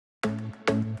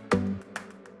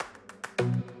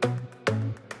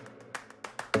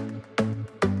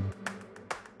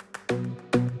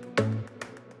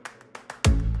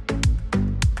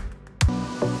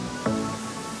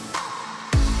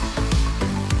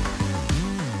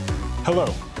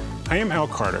Hello, I am Al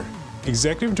Carter,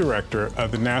 Executive Director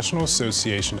of the National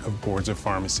Association of Boards of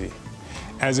Pharmacy.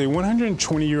 As a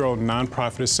 120-year-old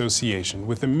nonprofit association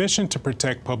with a mission to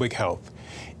protect public health,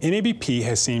 NABP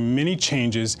has seen many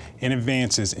changes and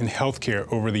advances in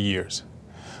healthcare over the years.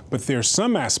 But there are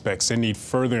some aspects that need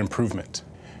further improvement.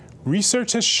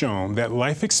 Research has shown that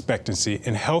life expectancy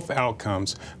and health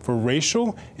outcomes for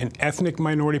racial and ethnic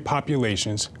minority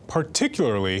populations,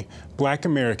 particularly Black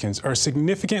Americans, are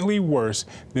significantly worse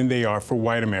than they are for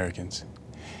white Americans.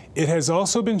 It has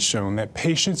also been shown that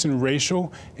patients in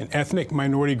racial and ethnic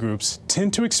minority groups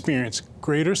tend to experience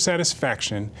greater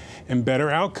satisfaction and better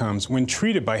outcomes when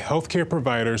treated by healthcare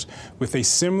providers with a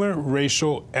similar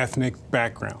racial ethnic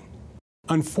background.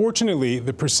 Unfortunately,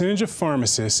 the percentage of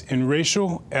pharmacists in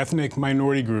racial ethnic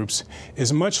minority groups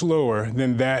is much lower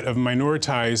than that of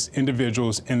minoritized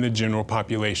individuals in the general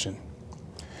population.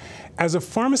 As a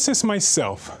pharmacist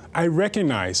myself, I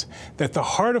recognize that the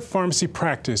heart of pharmacy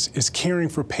practice is caring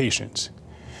for patients.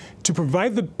 To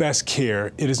provide the best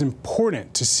care, it is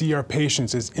important to see our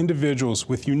patients as individuals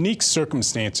with unique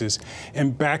circumstances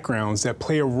and backgrounds that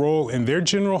play a role in their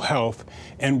general health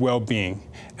and well-being,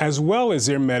 as well as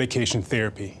their medication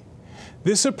therapy.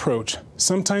 This approach,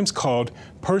 sometimes called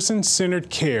person-centered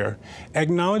care,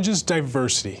 acknowledges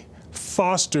diversity,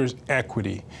 fosters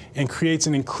equity, and creates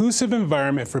an inclusive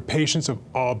environment for patients of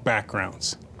all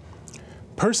backgrounds.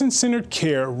 Person-centered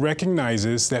care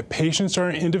recognizes that patients are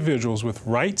individuals with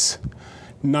rights,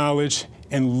 knowledge,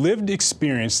 and lived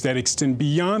experience that extend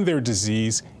beyond their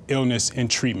disease, illness,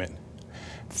 and treatment.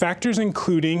 Factors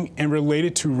including and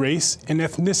related to race and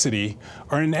ethnicity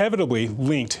are inevitably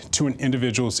linked to an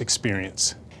individual's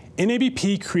experience.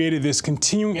 NABP created this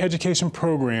continuing education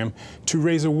program to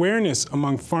raise awareness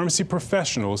among pharmacy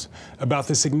professionals about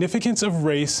the significance of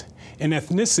race and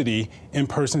ethnicity in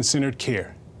person-centered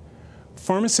care.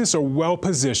 Pharmacists are well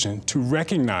positioned to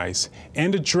recognize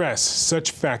and address such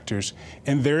factors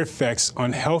and their effects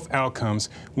on health outcomes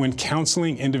when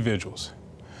counseling individuals.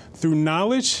 Through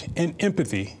knowledge and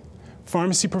empathy,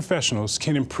 pharmacy professionals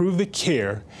can improve the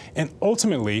care and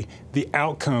ultimately the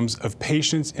outcomes of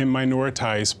patients in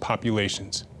minoritized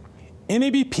populations.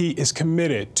 NABP is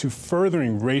committed to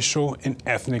furthering racial and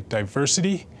ethnic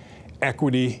diversity,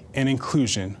 equity, and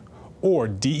inclusion, or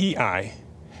DEI,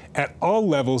 at all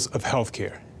levels of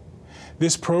healthcare.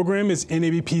 This program is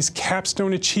NABP's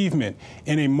capstone achievement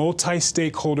in a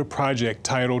multi-stakeholder project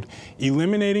titled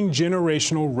Eliminating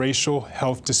Generational Racial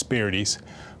Health Disparities,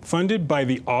 funded by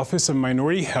the Office of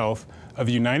Minority Health of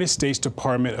the United States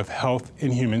Department of Health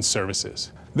and Human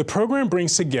Services. The program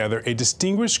brings together a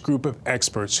distinguished group of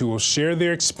experts who will share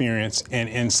their experience and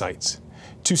insights.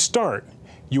 To start,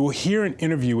 you will hear an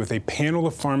interview with a panel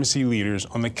of pharmacy leaders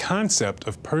on the concept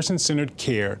of person-centered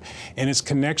care and its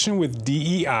connection with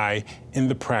DEI in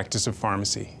the practice of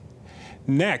pharmacy.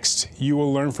 Next, you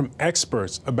will learn from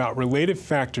experts about related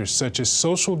factors such as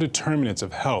social determinants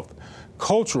of health,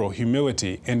 cultural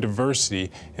humility, and diversity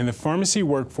in the pharmacy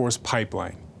workforce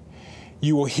pipeline.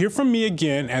 You will hear from me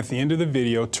again at the end of the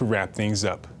video to wrap things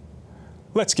up.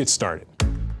 Let's get started.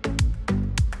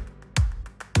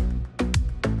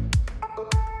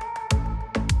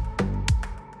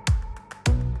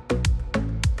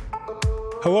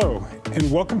 Hello,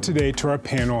 and welcome today to our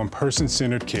panel on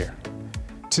person-centered care.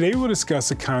 Today we'll discuss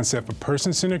the concept of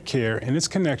person-centered care and its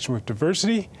connection with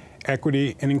diversity,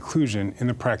 equity, and inclusion in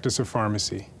the practice of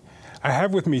pharmacy. I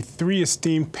have with me three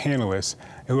esteemed panelists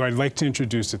who I'd like to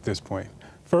introduce at this point.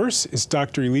 First is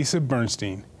Dr. Elisa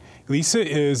Bernstein. Elisa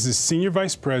is the Senior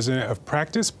Vice President of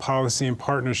Practice, Policy, and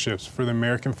Partnerships for the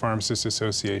American Pharmacists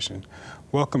Association.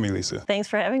 Welcome, Elisa. Thanks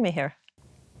for having me here.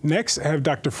 Next, I have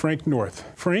Dr. Frank North.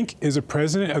 Frank is a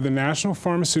president of the National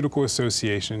Pharmaceutical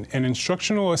Association and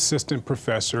instructional assistant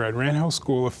professor at Randall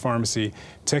School of Pharmacy,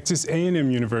 Texas A&M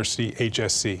University,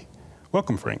 HSC.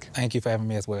 Welcome, Frank. Thank you for having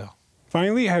me as well.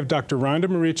 Finally, I have Dr. Rhonda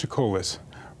Marie Chacolas.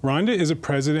 Rhonda is a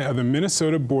president of the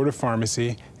Minnesota Board of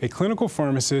Pharmacy, a clinical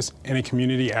pharmacist, and a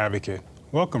community advocate.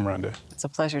 Welcome, Rhonda. It's a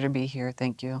pleasure to be here.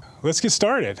 Thank you. Let's get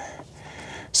started.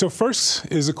 So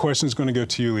first is the question is going to go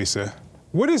to you, Lisa.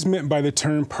 What is meant by the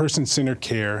term person-centered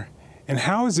care, and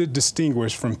how is it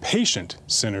distinguished from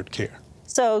patient-centered care?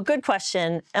 So good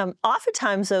question.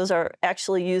 Oftentimes those are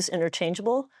actually used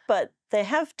interchangeable, but they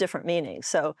have different meanings.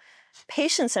 So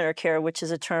patient-centered care, which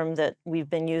is a term that we've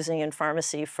been using in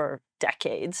pharmacy for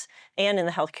decades and in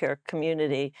the healthcare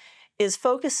community, is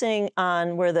focusing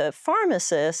on where the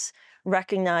pharmacist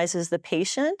recognizes the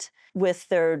patient with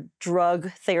their drug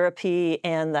therapy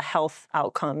and the health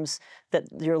outcomes that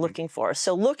you're looking for.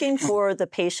 So looking for the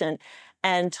patient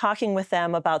and talking with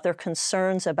them about their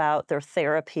concerns about their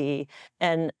therapy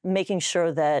and making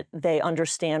sure that they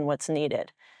understand what's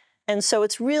needed. And so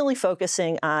it's really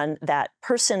focusing on that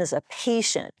person as a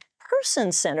patient.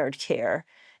 Person-centered care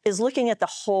is looking at the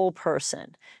whole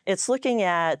person. It's looking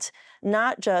at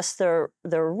not just their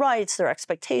rights, their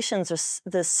expectations,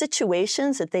 the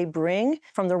situations that they bring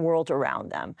from the world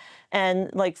around them. And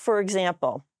like, for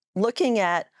example, looking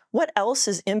at what else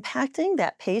is impacting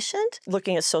that patient,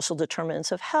 looking at social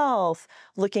determinants of health,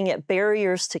 looking at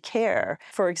barriers to care.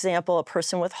 For example, a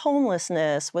person with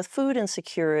homelessness, with food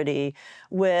insecurity,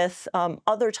 with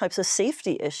other types of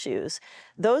safety issues.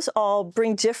 Those all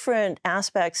bring different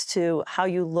aspects to how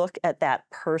you look at that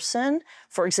person.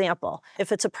 For example,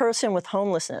 if it's a person with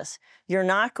homelessness, you're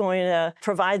not going to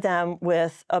provide them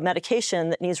with a medication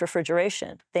that needs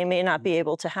refrigeration. They may not be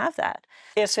able to have that.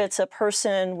 If it's a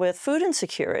person with food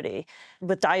insecurity,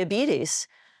 with diabetes,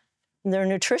 their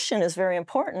nutrition is very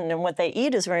important, and what they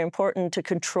eat is very important to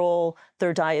control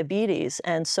their diabetes.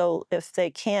 And so if they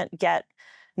can't get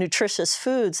nutritious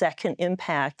foods, that can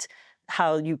impact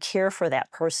how you care for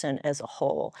that person as a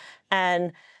whole.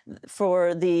 And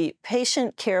for the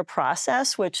patient care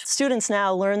process, which students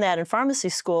now learn that in pharmacy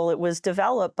school, it was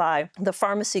developed by the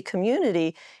pharmacy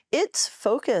community. It's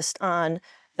focused on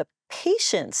the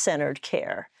patient-centered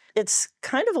care. It's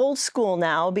kind of old school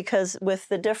now because with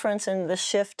the difference in the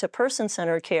shift to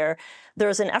person-centered care,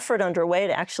 there's an effort underway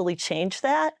to actually change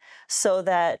that so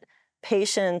that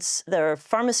patients, their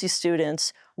pharmacy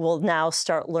students, will now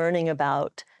start learning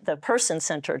about the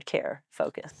person-centered care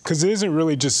focus. Because it isn't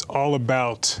really just all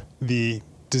about the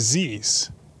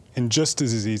disease and just the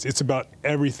disease. It's about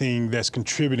everything that's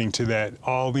contributing to that,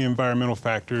 all the environmental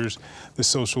factors, the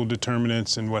social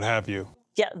determinants, and what have you.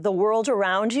 Yeah, the world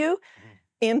around you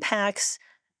impacts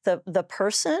the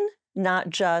person, not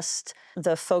just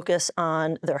the focus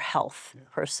on their health,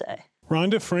 per se.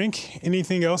 Rhonda, Frank,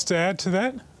 anything else to add to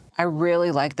that? I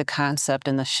really like the concept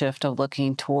and the shift of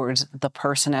looking towards the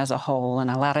person as a whole. And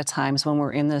a lot of times when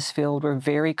we're in this field, we're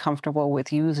very comfortable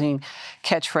with using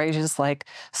catchphrases like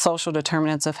social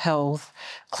determinants of health,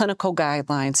 clinical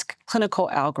guidelines, clinical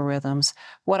algorithms.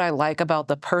 What I like about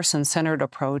the person-centered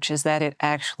approach is that it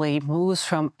actually moves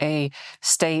from a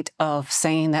state of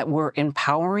saying that we're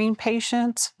empowering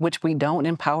patients, which we don't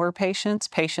empower patients.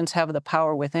 Patients have the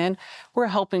power within. We're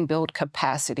helping build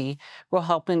capacity. We're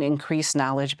helping increase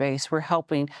knowledge base. We're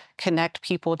helping connect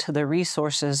people to the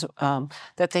resources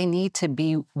that they need to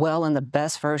be well in the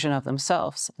best version of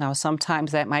themselves. Now,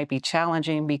 sometimes that might be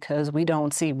challenging because we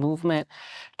don't see movement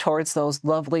towards those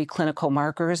lovely clinical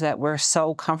markers that we're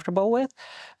so comfortable with.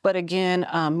 But again,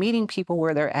 meeting people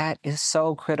where they're at is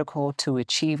so critical to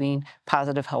achieving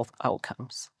positive health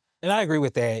outcomes. And I agree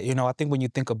with that. You know, I think when you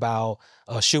think about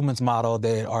Schumann's model,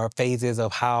 there are phases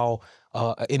of how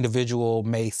an individual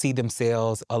may see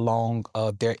themselves along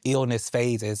their illness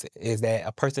phases, is that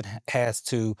a person has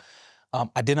to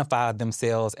identify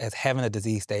themselves as having a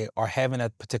disease state or having a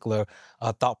particular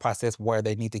thought process where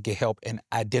they need to get help and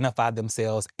identify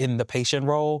themselves in the patient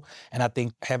role. And I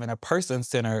think having a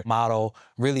person-centered model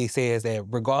really says that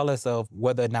regardless of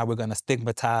whether or not we're going to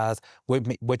stigmatize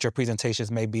what your presentations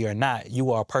may be or not,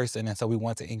 you are a person, and so we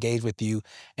want to engage with you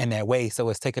in that way. So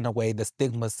it's taking away the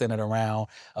stigma centered around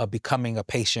becoming a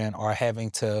patient or having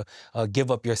to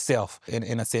give up yourself,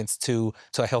 in a sense, to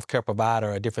a healthcare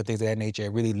provider or different things of that nature.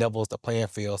 It really levels the playing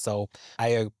field. So I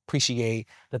appreciate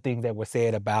the things that were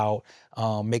said about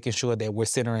making sure that we're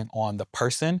centering on the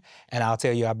person. And I'll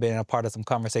tell you, I've been a part of some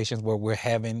conversations where we're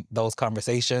having those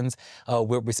conversations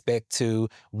with respect to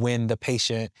when the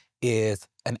patient is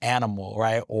an animal,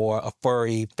 right, or a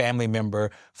furry family member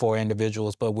for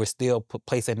individuals, but we're still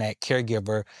placing that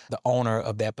caregiver, the owner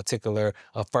of that particular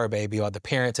fur baby or the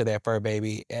parent to that fur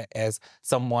baby, as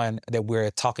someone that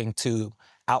we're talking to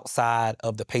outside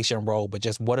of the patient role, but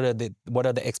just what are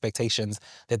the expectations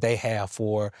that they have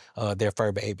for their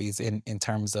fur babies in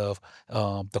terms of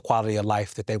the quality of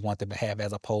life that they want them to have,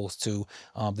 as opposed to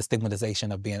the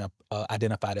stigmatization of being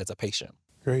identified as a patient.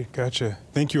 Great, gotcha.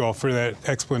 Thank you all for that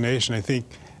explanation. I think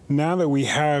now that we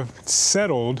have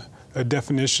settled a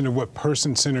definition of what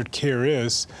person-centered care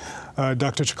is,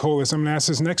 Dr. Chacolas, I'm going to ask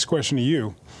this next question to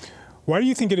you. Why do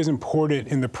you think it is important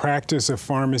in the practice of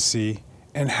pharmacy,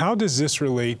 and how does this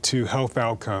relate to health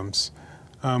outcomes?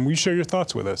 Will you share your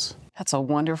thoughts with us? That's a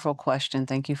wonderful question.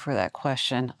 Thank you for that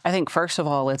question. I think, first of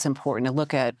all, it's important to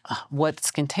look at what's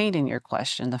contained in your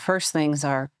question. The first things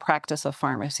are practice of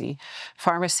pharmacy.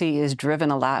 Pharmacy is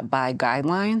driven a lot by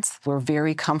guidelines. We're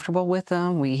very comfortable with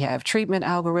them. We have treatment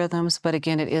algorithms, but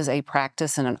again, it is a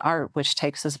practice and an art, which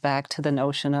takes us back to the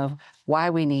notion of why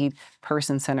we need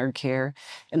person-centered care,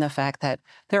 and the fact that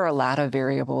there are a lot of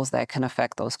variables that can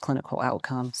affect those clinical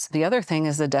outcomes. The other thing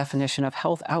is the definition of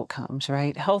health outcomes,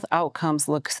 right? Health outcomes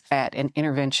looks at an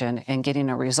intervention and getting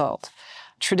a result.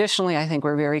 Traditionally, I think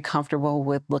we're very comfortable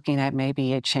with looking at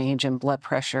maybe a change in blood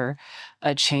pressure,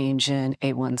 a change in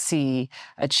A1C,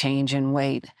 a change in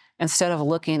weight, instead of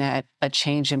looking at a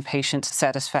change in patient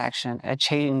satisfaction, a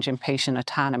change in patient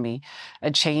autonomy,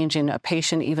 a change in a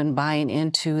patient even buying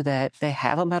into that they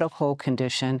have a medical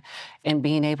condition and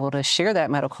being able to share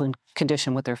that medical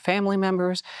condition with their family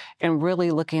members and really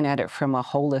looking at it from a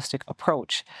holistic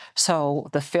approach. So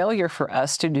the failure for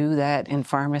us to do that in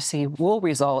pharmacy will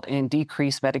result in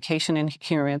decreased medication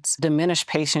adherence, diminished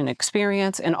patient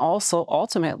experience, and also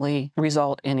ultimately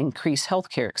result in increased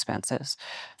healthcare expenses.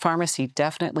 Pharmacy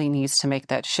definitely needs to make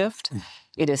that shift.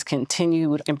 It is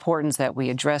continued importance that we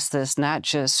address this not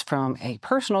just from a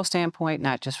personal standpoint,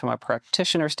 not just from a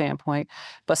practitioner standpoint,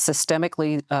 but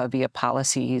systemically via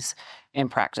policies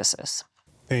and practices.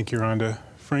 Thank you, Rhonda.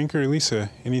 Frank or Lisa,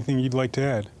 anything you'd like to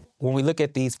add? When we look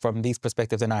at these from these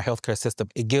perspectives in our healthcare system,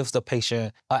 it gives the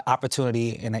patient an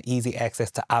opportunity and an easy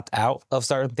access to opt out of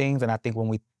certain things. And I think when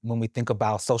we think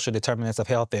about social determinants of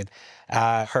health, and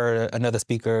I heard another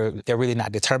speaker, they're really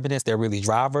not determinants, they're really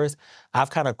drivers. I've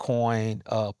kind of coined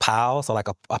PILE, so like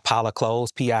a pile of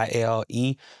clothes,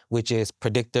 P-I-L-E, which is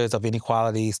predictors of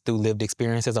inequalities through lived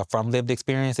experiences or from lived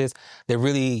experiences. They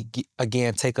really,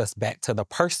 again, take us back to the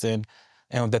person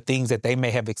and the things that they may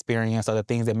have experienced or the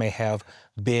things that may have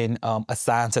been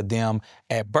assigned to them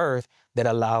at birth that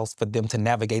allows for them to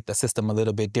navigate the system a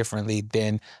little bit differently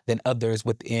than others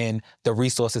within the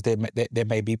resources that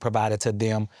may be provided to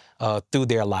them through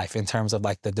their life in terms of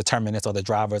like the determinants or the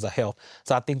drivers of health.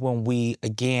 So I think when we,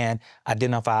 again,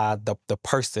 identify the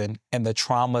person and the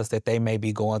traumas that they may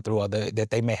be going through or that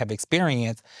they may have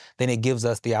experienced, then it gives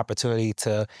us the opportunity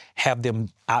to have them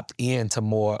opt into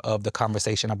more of the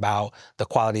conversation about the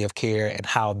quality of care and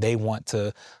how they want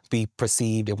to be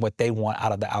perceived and what they want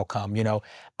out of the outcome. You know,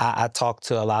 I talk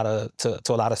to a lot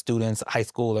of students, high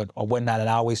school or whatnot, and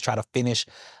I always try to finish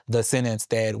the sentence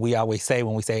that we always say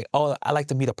when we say, "Oh, I like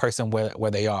to meet a person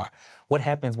where they are." What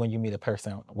happens when you meet a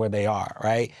person where they are,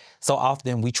 right? So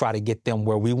often we try to get them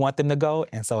where we want them to go,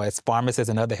 and so as pharmacists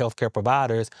and other healthcare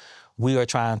providers, we are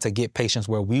trying to get patients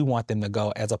where we want them to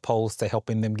go as opposed to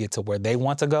helping them get to where they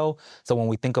want to go. So when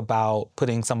we think about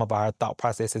putting some of our thought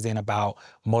processes in about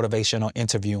motivational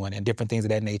interviewing and different things of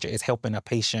that nature, it's helping a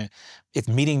patient, it's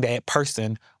meeting that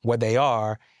person where they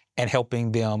are and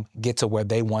helping them get to where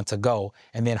they want to go.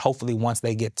 And then hopefully once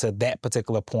they get to that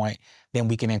particular point, then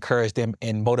we can encourage them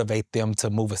and motivate them to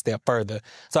move a step further.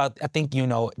 So I think, you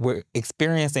know, we're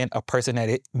experiencing a person that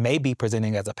it may be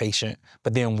presenting as a patient,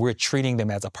 but then we're treating them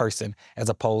as a person as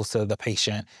opposed to the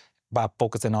patient by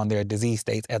focusing on their disease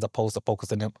states as opposed to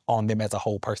focusing on them as a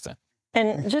whole person.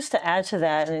 And just to add to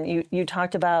that, and you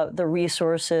talked about the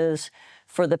resources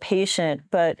for the patient,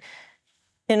 but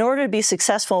in order to be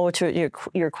successful, which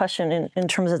your question in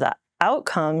terms of the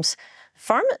outcomes,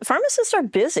 pharmacists are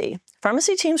busy.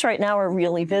 Pharmacy teams right now are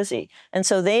really busy. And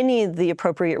so they need the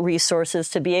appropriate resources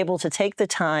to be able to take the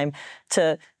time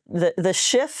to, the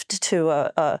shift to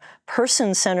a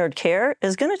person-centered care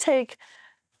is going to take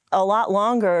a lot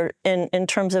longer in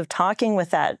terms of talking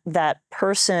with that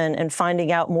person and finding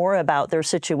out more about their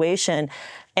situation.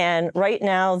 And right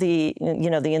now, the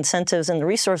incentives and the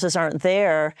resources aren't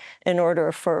there in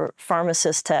order for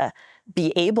pharmacists to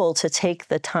be able to take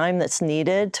the time that's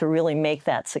needed to really make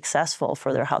that successful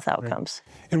for their health outcomes.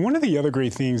 Right. And one of the other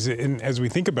great things, as we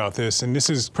think about this, and this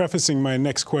is prefacing my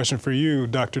next question for you,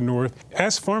 Dr. North,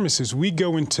 as pharmacists, we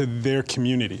go into their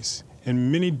communities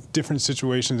in many different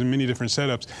situations and many different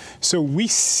setups. So we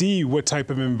see what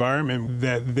type of environment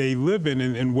that they live in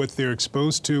and what they're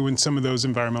exposed to and some of those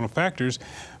environmental factors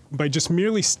by just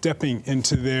merely stepping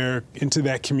into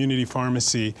that community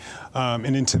pharmacy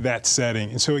and into that setting.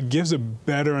 And so it gives a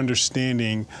better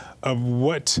understanding of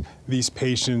what these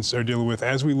patients are dealing with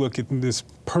as we look at this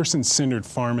person-centered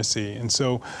pharmacy. And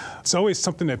so it's always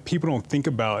something that people don't think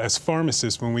about as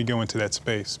pharmacists when we go into that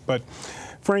space. But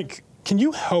Frank, can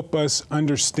you help us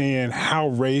understand how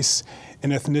race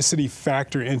and ethnicity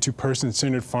factor into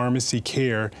person-centered pharmacy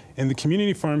care in the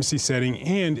community pharmacy setting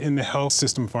and in the health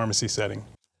system pharmacy setting?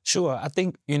 Sure. I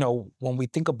think, when we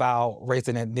think about race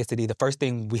and ethnicity, the first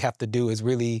thing we have to do is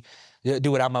really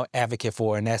do what I'm an advocate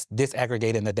for, and that's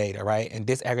disaggregating the data, right? And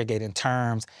disaggregating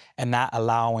terms and not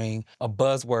allowing a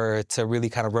buzzword to really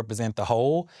kind of represent the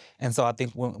whole. And so I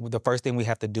think the first thing we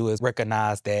have to do is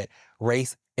recognize that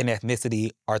race and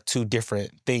ethnicity are two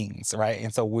different things, right?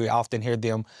 And so we often hear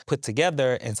them put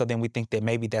together, and so then we think that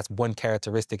maybe that's one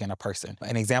characteristic in a person.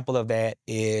 An example of that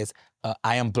is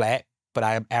I am Black, but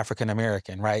I am African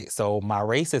American, right? So my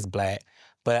race is Black,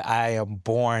 but I am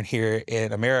born here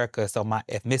in America. So my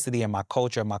ethnicity and my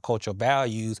cultural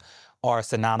values are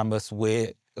synonymous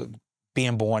with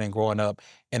being born and growing up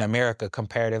in America,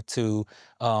 comparative to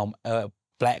a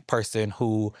Black person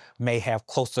who may have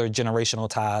closer generational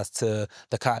ties to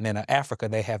the continent of Africa.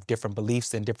 They have different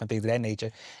beliefs and different things of that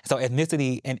nature. So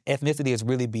ethnicity is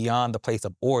really beyond the place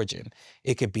of origin.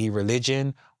 It could be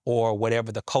religion or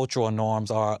whatever the cultural norms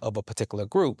are of a particular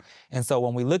group. And so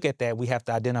when we look at that, we have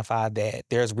to identify that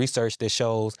there's research that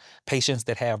shows patients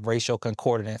that have racial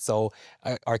concordance, so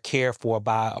are cared for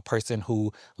by a person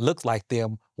who looks like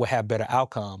them, will have better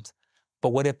outcomes. But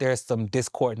what if there's some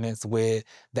discordance with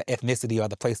the ethnicity or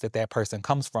the place that that person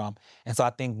comes from? And so I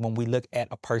think when we look at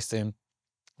a person,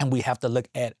 and we have to look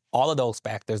at all of those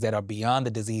factors that are beyond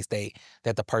the disease state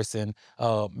that the person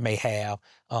may have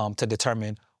to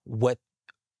determine what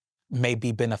may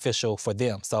be beneficial for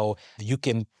them. So you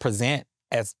can present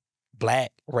as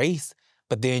Black race,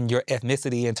 but then your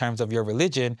ethnicity in terms of your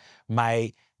religion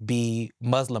might be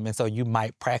Muslim. And so you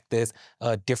might practice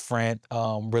different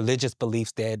religious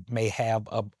beliefs that may have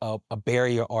a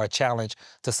barrier or a challenge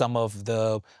to some of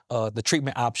the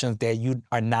treatment options that you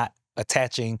are not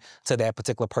attaching to that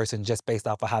particular person just based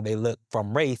off of how they look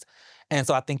from race. And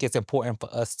so I think it's important for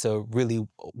us to really,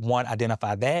 one,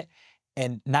 identify that,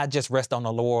 and not just rest on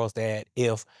the laurels that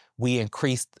if we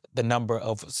increase the number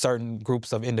of certain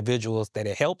groups of individuals that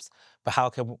it helps, but how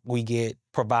can we get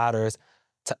providers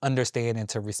to understand and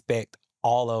to respect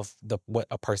all of what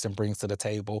a person brings to the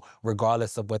table,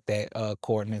 regardless of what that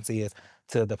coordinates is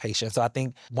to the patient. So I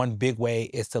think one big way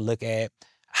is to look at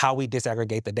how we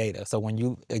disaggregate the data. So when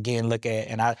you, again, look at,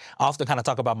 and I often kind of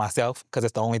talk about myself because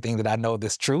it's the only thing that I know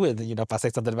that's true. And, if I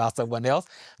say something about someone else,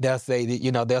 they'll say,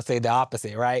 they'll say the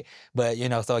opposite, right? But,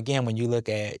 so again, when you look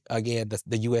at, again,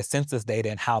 the U.S. Census data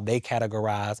and how they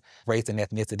categorize race and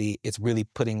ethnicity, it's really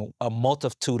putting a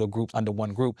multitude of groups under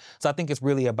one group. So I think it's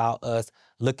really about us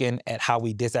looking at how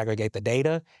we disaggregate the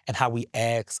data and how we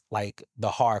ask, like, the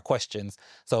hard questions.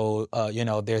 So,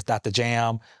 there's Dr.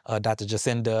 Jam, Dr.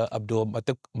 Jacinda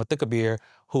Abdul-Mathukabir,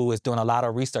 who is doing a lot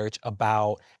of research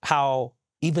about how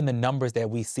even the numbers that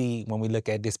we see when we look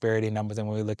at disparity numbers and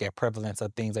when we look at prevalence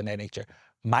of things of that nature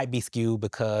might be skewed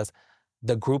because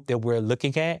the group that we're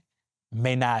looking at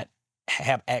may not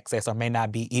have access or may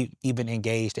not be even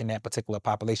engaged in that particular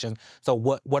population. So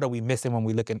what are we missing when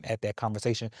we're looking at that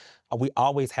conversation? We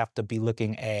always have to be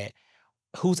looking at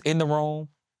who's in the room,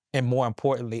 and more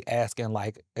importantly, asking,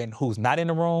 and who's not in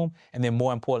the room, and then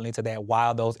more importantly to that, why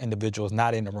are those individuals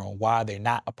not in the room? Why are they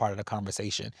not a part of the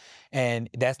conversation? And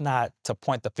that's not to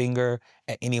point the finger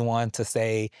at anyone to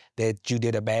say that you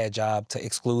did a bad job to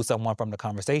exclude someone from the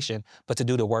conversation, but to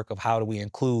do the work of how do we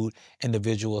include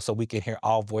individuals so we can hear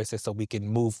all voices, so we can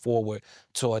move forward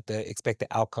toward the expected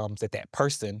outcomes that that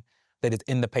person that is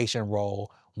in the patient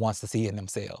role wants to see in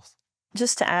themselves.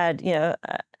 Just to add,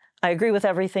 I agree with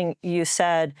everything you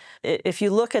said. If you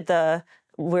look at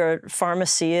where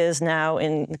pharmacy is now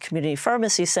in the community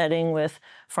pharmacy setting, with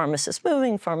pharmacists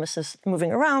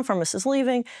moving around, pharmacists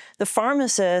leaving, the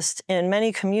pharmacist in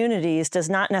many communities does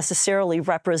not necessarily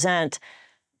represent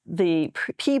the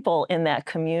people in that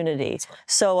community.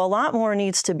 So a lot more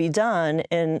needs to be done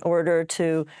in order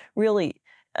to really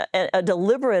a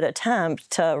deliberate attempt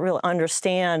to really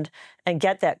understand and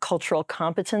get that cultural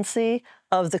competency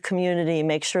of the community,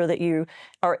 make sure that you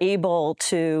are able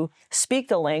to speak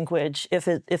the language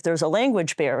if there's a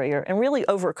language barrier, and really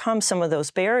overcome some of those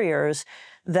barriers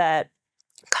that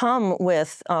come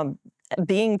with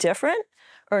being different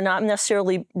or not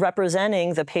necessarily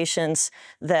representing the patients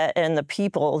and the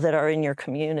people that are in your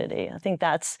community. I think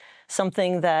that's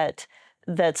something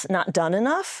that's not done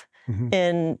enough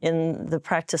in the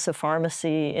practice of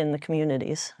pharmacy in the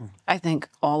communities. I think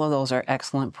all of those are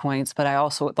excellent points, but I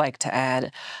also would like to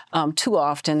add, too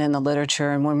often in the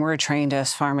literature and when we're trained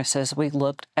as pharmacists, we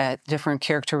looked at different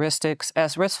characteristics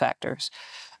as risk factors.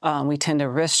 We tend to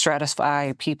risk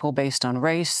stratify people based on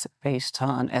race, based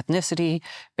on ethnicity,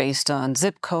 based on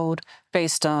zip code,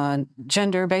 based on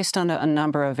gender, based on a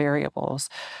number of variables.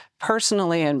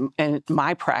 Personally, in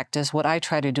my practice, what I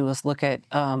try to do is look at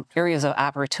areas of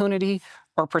opportunity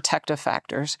or protective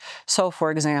factors. So,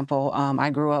 for example, I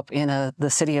grew up in the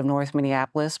city of North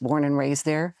Minneapolis, born and raised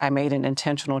there. I made an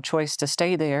intentional choice to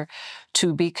stay there,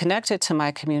 to be connected to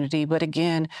my community. But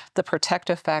again, the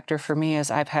protective factor for me is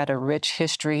I've had a rich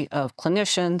history of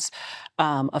clinicians,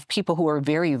 of people who are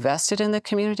very vested in the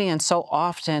community, and so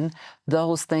often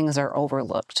those things are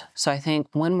overlooked. So I think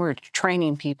when we're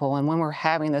training people and when we're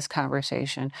having this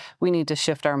conversation, we need to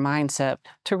shift our mindset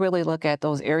to really look at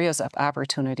those areas of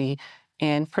opportunity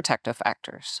and protective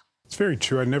factors. It's very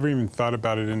true. I never even thought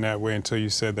about it in that way until you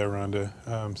said that,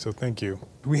 Rhonda. So thank you.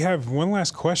 We have one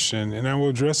last question, and I will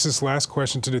address this last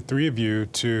question to the three of you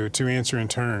to answer in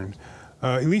turn.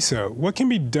 Elisa, what can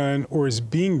be done or is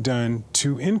being done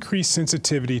to increase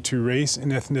sensitivity to race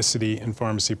and ethnicity in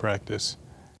pharmacy practice?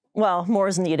 Well, more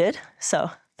is needed.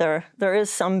 So there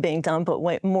is some being done,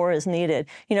 but more is needed.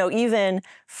 You know, even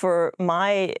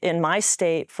in my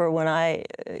state, for when I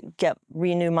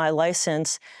renew my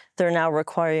license, they're now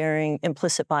requiring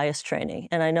implicit bias training.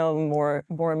 And I know more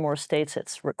and more states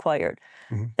it's required.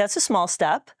 Mm-hmm. That's a small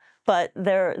step, but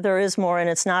there is more, and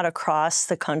it's not across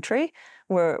the country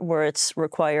where it's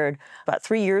required. About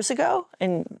 3 years ago,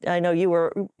 and I know you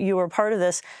were part of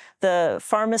this, the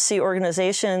pharmacy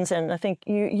organizations, and I think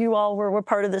you all were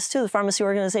part of this too, the pharmacy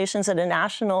organizations at a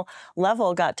national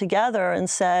level got together and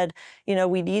said, you know,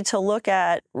 we need to look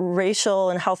at racial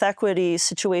and health equity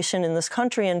situation in this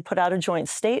country and put out a joint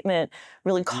statement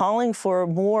really calling for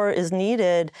more is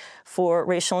needed for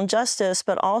racial injustice,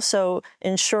 but also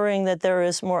ensuring that there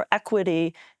is more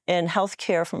equity in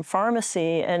healthcare from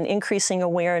pharmacy and increasing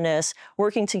awareness,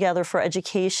 working together for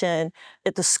education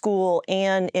at the school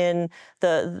and in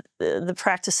the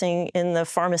practicing in the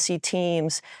pharmacy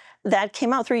teams. That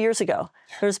came out 3 years ago.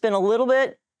 There's been a little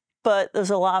bit, but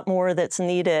there's a lot more that's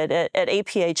needed. At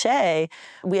APHA,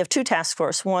 we have two task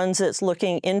forces. One's that's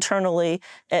looking internally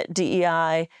at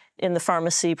DEI in the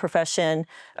pharmacy profession,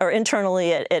 or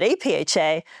internally at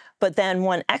APHA, but then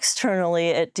one externally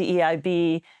at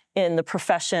DEIB in the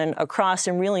profession across,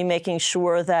 and really making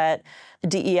sure that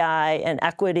DEI and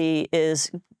equity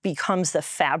becomes the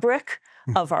fabric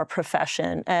of our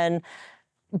profession. And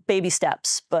baby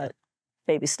steps, but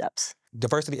baby steps.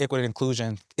 Diversity, equity, and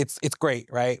inclusion, it's great,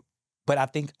 right? But I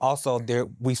think also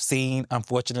we've seen,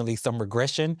 unfortunately, some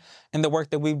regression in the work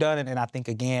that we've done. And I think,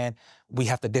 again, we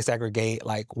have to disaggregate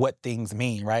like what things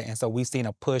mean, right? And so we've seen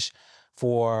a push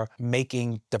for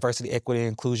making diversity, equity, and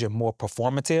inclusion more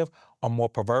performative or more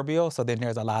proverbial. So then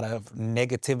there's a lot of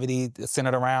negativity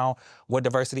centered around what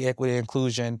diversity, equity, and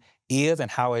inclusion is and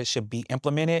how it should be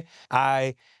implemented.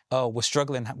 I was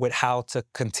struggling with how to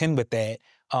contend with that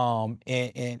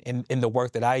in the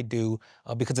work that I do,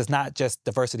 because it's not just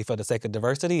diversity for the sake of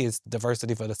diversity, it's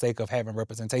diversity for the sake of having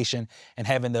representation and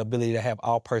having the ability to have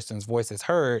all persons' voices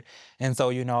heard. And so,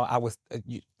 you know, I was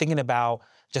thinking about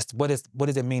just what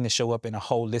does it mean to show up in a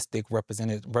holistic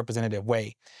representative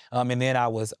way. And then I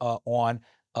was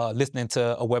listening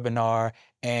to a webinar,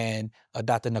 and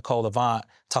Dr. Nicole Avant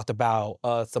talked about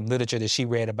some literature that she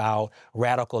read about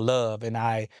radical love. And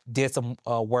I did some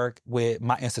work with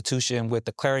my institution with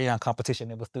the Clarion competition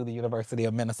that was through the University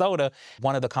of Minnesota.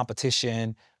 One of the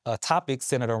competition topics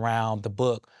centered around the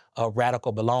book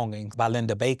Radical Belonging by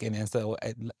Linda Bacon. And so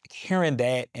hearing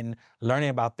that and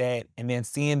learning about that, and then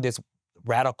seeing this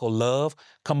radical love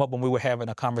come up when we were having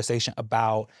a conversation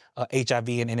about HIV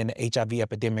and then the HIV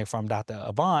epidemic from Dr.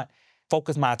 Avant,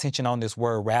 focused my attention on this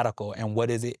word radical and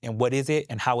what is it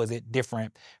and how is it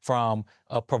different from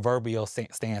proverbial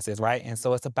stances, right? And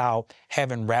so it's about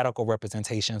having radical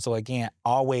representation. So again,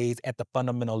 always at the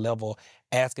fundamental level,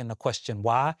 asking the question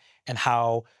why and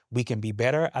how we can be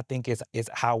better, I think is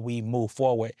how we move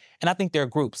forward. And I think there are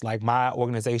groups like my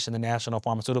organization, the National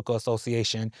Pharmaceutical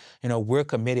Association, you know, we're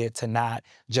committed to not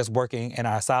just working in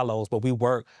our silos, but we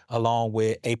work along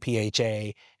with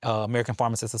APHA, American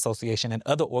Pharmacists Association, and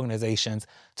other organizations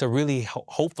to really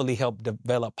hopefully help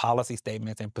develop policy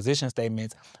statements and position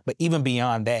statements. But even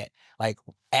beyond that, like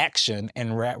action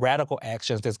and radical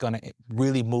actions that's going to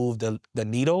really move the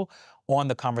needle on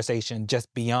the conversation,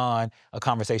 just beyond a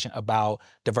conversation about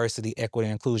diversity, equity,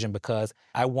 and inclusion, because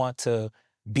I want to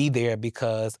be there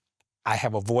because I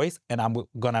have a voice and I'm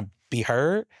going to be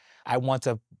heard. I want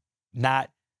to not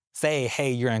say,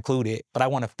 hey, you're included, but I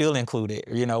want to feel included,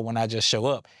 you know, when I just show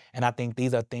up. And I think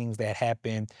these are things that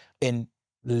happen in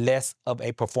less of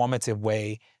a performative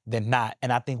way than not.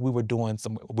 And I think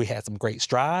we had some great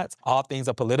strides. All things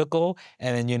are political.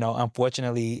 And then, you know,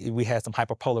 unfortunately, we had some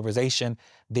hyperpolarization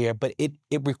there, but it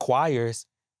requires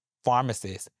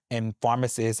pharmacists, and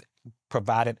pharmacists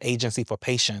provide an agency for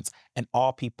patients and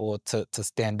all people to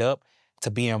stand up,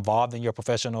 to be involved in your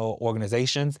professional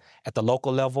organizations at the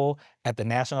local level, at the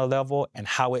national level, and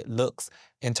how it looks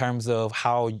in terms of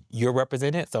how you're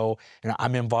represented. So,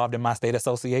 I'm involved in my state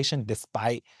association.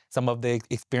 Despite some of the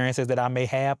experiences that I may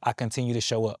have, I continue to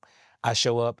show up. I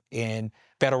show up in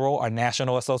federal or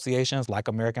national associations like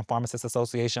American Pharmacists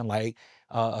Association, like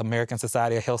American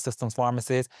Society of Health Systems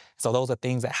Pharmacists. So those are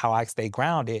things that how I stay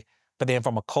grounded. But then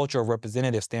from a cultural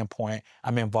representative standpoint,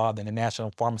 I'm involved in the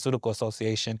National Pharmaceutical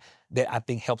Association that I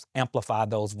think helps amplify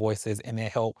those voices and then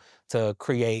help to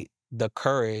create the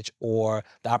courage or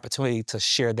the opportunity to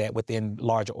share that within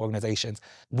larger organizations.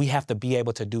 We have to be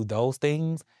able to do those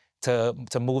things to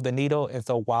move the needle. And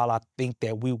so while I think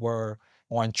that we were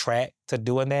on track to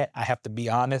doing that, I have to be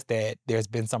honest that there's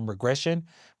been some regression,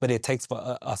 but it takes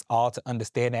for us all to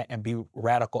understand that and be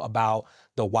radical about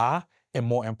the why. And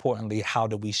more importantly, how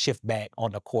do we shift back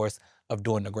on the course of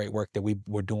doing the great work that we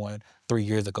were doing 3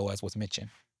 years ago, as was mentioned?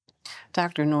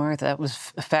 Dr. North, that was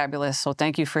fabulous. So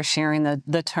thank you for sharing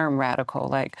the term radical.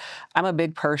 Like, I'm a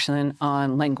big person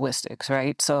on linguistics,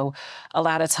 right? So a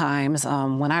lot of times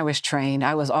when I was trained,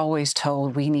 I was always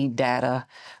told we need data,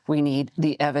 we need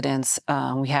the evidence,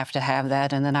 we have to have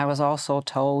that. And then I was also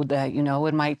told that,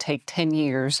 it might take 10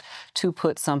 years to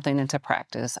put something into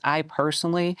practice. I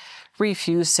personally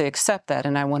refused to accept that.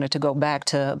 And I wanted to go back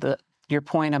to your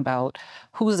point about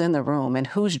who's in the room and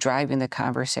who's driving the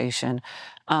conversation.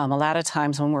 A lot of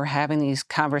times when we're having these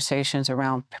conversations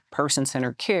around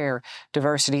person-centered care,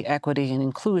 diversity, equity, and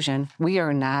inclusion, we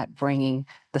are not bringing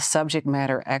the subject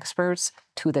matter experts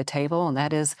to the table, and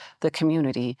that is the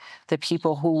community, the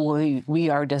people who we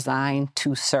are designed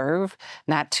to serve,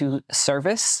 not to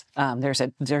service.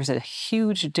 There's a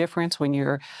huge difference when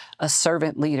you're a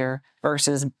servant leader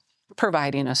versus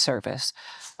providing a service.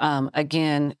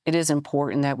 Again, it is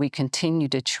important that we continue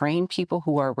to train people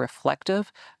who are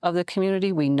reflective of the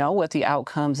community. We know what the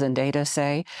outcomes and data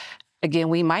say. Again,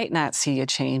 we might not see a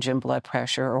change in blood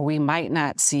pressure, or we might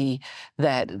not see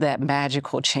that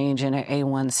magical change in an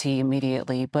A1C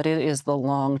immediately, but it is the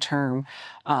long-term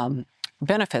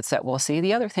benefits that we'll see.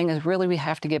 The other thing is really we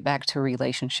have to get back to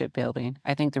relationship building.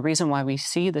 I think the reason why we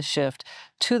see the shift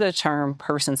to the term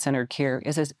person-centered care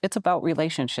is it's about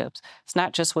relationships. It's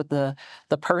not just with the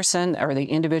person or the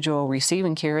individual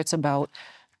receiving care, it's about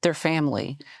their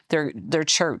family, their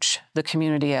church, the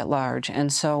community at large.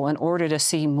 And so in order to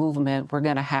see movement, we're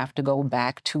going to have to go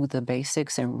back to the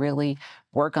basics and really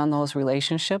work on those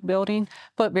relationship building.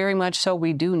 But very much so,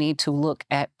 we do need to look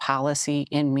at policy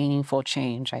and meaningful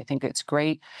change. I think it's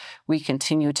great. We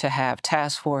continue to have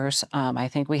task force. I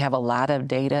think we have a lot of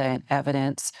data and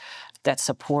evidence that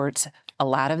supports a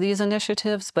lot of these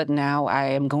initiatives. But now I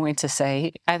am going to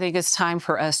say, I think it's time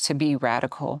for us to be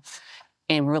radical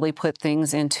and really put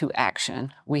things into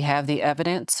action. We have the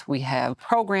evidence, we have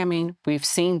programming, we've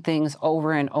seen things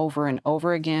over and over and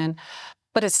over again,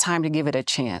 but it's time to give it a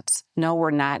chance. No,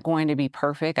 we're not going to be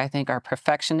perfect. I think our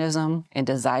perfectionism and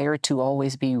desire to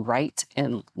always be right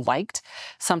and liked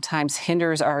sometimes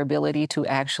hinders our ability to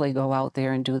actually go out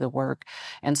there and do the work.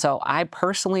 And so I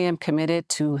personally am committed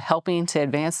to helping to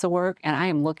advance the work, and I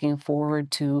am looking forward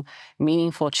to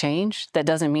meaningful change. That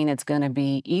doesn't mean it's going to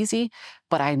be easy,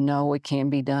 but I know it can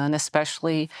be done,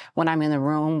 especially when I'm in the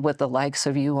room with the likes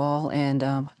of you all,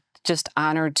 and just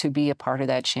honored to be a part of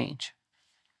that change.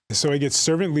 So I get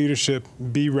servant leadership,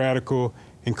 be radical,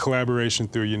 and collaboration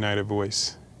through a united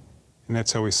voice. And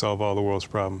that's how we solve all the world's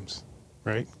problems,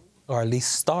 right? Or at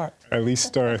least start. At least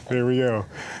start. There we go.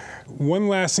 One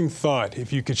lasting thought,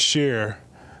 if you could share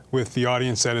with the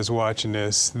audience that is watching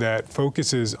this, that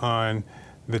focuses on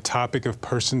the topic of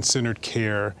person-centered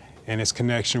care and its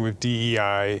connection with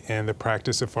DEI and the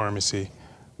practice of pharmacy,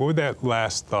 what would that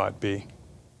last thought be?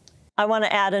 I want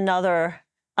to add another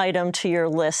item to your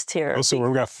list here. Oh, so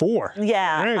we've got 4.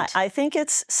 Yeah, Right. I think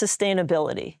it's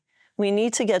sustainability. We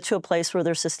need to get to a place where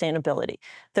there's sustainability.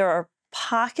 There are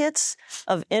pockets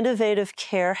of innovative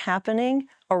care happening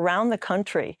around the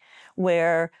country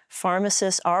where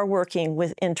pharmacists are working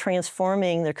in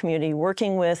transforming their community,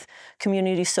 working with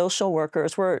community social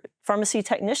workers, where pharmacy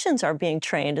technicians are being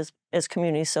trained as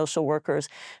community social workers,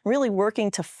 really working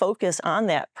to focus on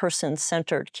that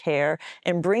person-centered care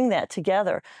and bring that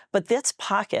together. But that's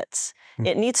pockets.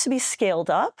 It needs to be scaled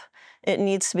up. It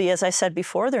needs to be, as I said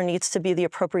before, there needs to be the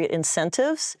appropriate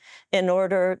incentives in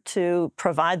order to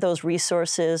provide those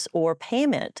resources or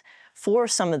payment for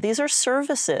some of these are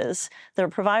services that are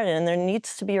provided, and there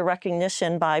needs to be a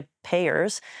recognition by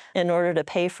payers in order to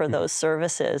pay for those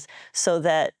services so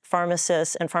that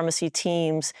pharmacists and pharmacy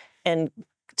teams and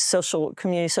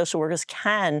community social workers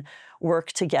can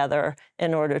work together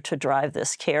in order to drive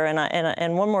this care.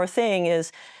 And one more thing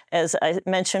is, as I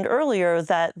mentioned earlier,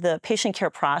 that the patient care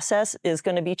process is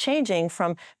going to be changing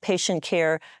from patient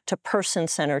care to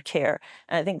person-centered care.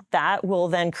 And I think that will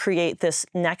then create this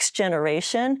next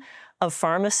generation of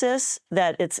pharmacists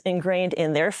that it's ingrained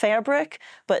in their fabric,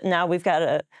 but now we've got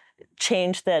to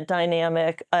change that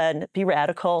dynamic and be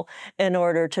radical in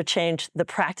order to change the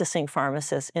practicing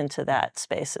pharmacists into that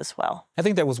space as well. I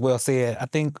think that was well said. I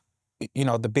think,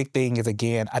 the big thing is,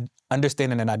 again,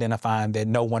 understanding and identifying that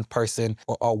no one person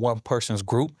or one person's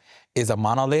group is a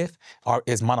monolith or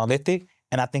is monolithic.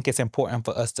 And I think it's important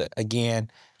for us to,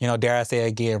 again, dare I say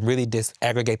again, really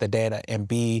disaggregate the data and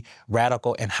be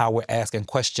radical in how we're asking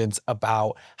questions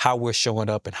about how we're showing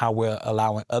up and how we're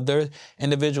allowing other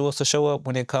individuals to show up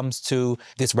when it comes to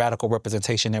this radical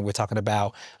representation that we're talking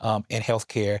about in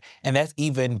healthcare. And that's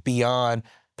even beyond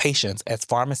patients. As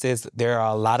pharmacists, there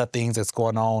are a lot of things that's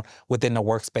going on within the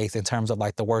workspace in terms of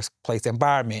like the workplace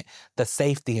environment, the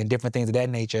safety and different things of that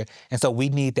nature. And so we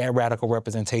need that radical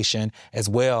representation as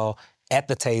well at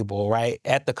the table, right,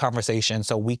 at the conversation,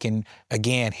 so we can,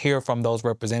 again, hear from those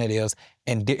representatives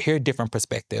and hear different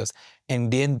perspectives.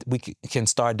 And then we can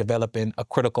start developing a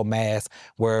critical mass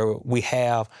where we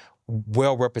have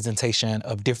well representation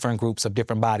of different groups, of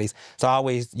different bodies. So I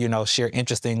always, share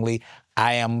interestingly,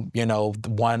 I am,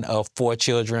 one of 4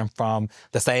 children from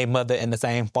the same mother and the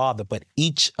same father, but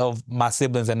each of my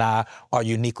siblings and I are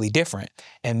uniquely different.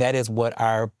 And that is what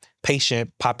our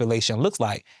patient population looks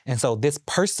like. And so this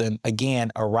person,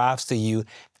 again, arrives to you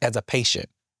as a patient.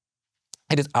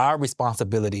 It is our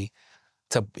responsibility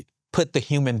to put the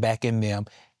human back in them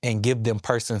and give them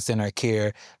person-centered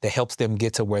care that helps them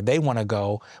get to where they want to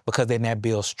go, because then that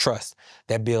builds trust,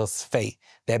 that builds faith,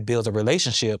 that builds a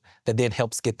relationship that then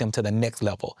helps get them to the next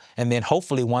level. And then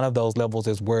hopefully one of those levels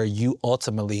is where you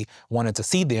ultimately wanted to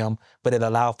see them, but it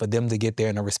allowed for them to get there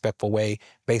in a respectful way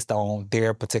based on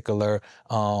their particular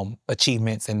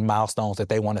achievements and milestones that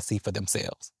they want to see for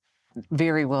themselves.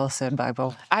 Very well said by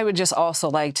both. I would just also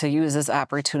like to use this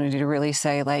opportunity to really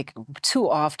say, too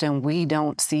often we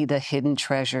don't see the hidden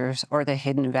treasures or the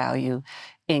hidden value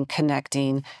in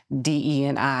connecting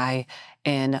DE&I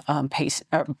and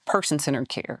person-centered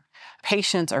care.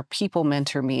 Patients or people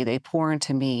mentor me, they pour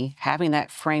into me, having that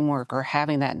framework or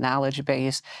having that knowledge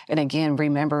base. And again,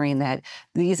 remembering that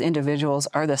these individuals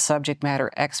are the subject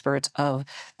matter experts of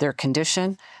their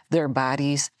condition, their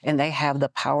bodies, and they have the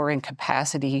power and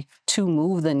capacity to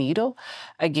move the needle.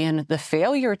 Again, the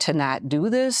failure to not do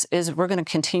this is we're going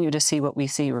to continue to see what we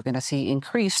see. We're going to see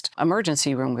increased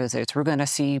emergency room visits. We're going to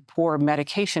see poor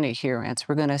medication adherence.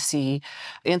 We're going to see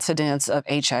incidents of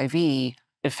HIV,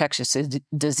 infectious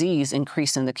disease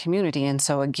increase in the community. And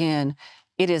so again,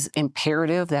 it is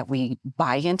imperative that we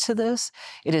buy into this.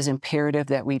 It is imperative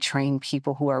that we train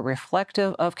people who are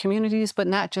reflective of communities, but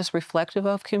not just reflective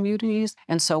of communities.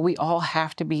 And so we all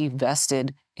have to be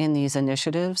vested in these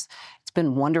initiatives. It's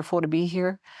been wonderful to be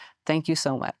here. Thank you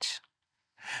so much.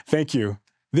 Thank you.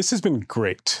 This has been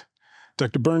great.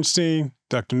 Dr. Bernstein,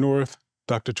 Dr. North,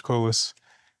 Dr. Chakolis,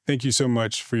 thank you so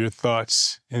much for your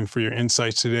thoughts and for your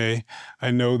insights today.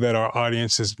 I know that our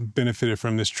audience has benefited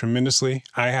from this tremendously.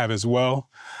 I have as well.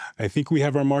 I think we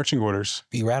have our marching orders.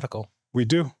 Be radical. We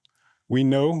do. We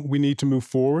know we need to move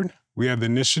forward. We have the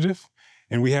initiative,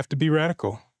 and we have to be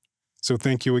radical. So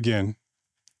thank you again.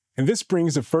 And this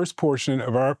brings the first portion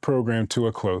of our program to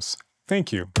a close.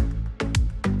 Thank you.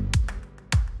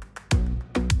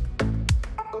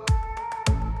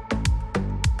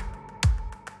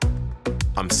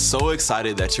 I'm so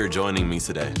excited that you're joining me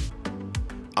today.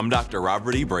 I'm Dr.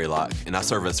 Robert E. Braylock, and I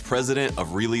serve as president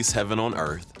of Release Heaven on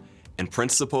Earth and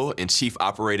principal and chief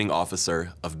operating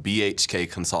officer of BHK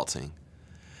Consulting.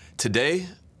 Today,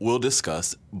 we'll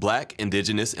discuss Black,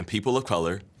 Indigenous, and people of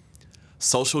color,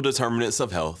 social determinants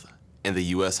of health, and the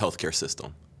U.S. healthcare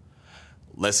system.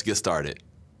 Let's get started.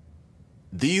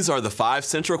 These are the 5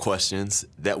 central questions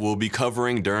that we'll be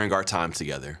covering during our time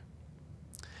together.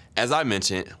 As I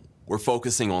mentioned, we're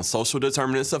focusing on social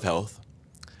determinants of health,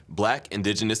 Black,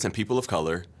 Indigenous, and people of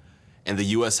color, and the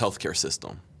U.S. healthcare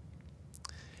system.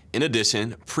 In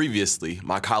addition, previously,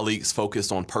 my colleagues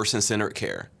focused on person-centered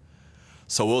care.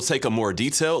 So we'll take a more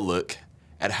detailed look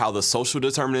at how the social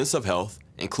determinants of health,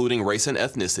 including race and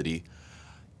ethnicity,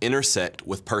 intersect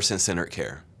with person-centered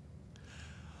care.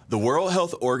 The World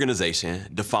Health Organization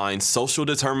defines social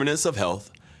determinants of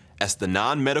health as the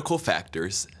non-medical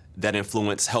factors that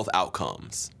influence health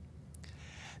outcomes.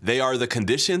 They are the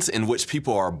conditions in which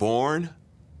people are born,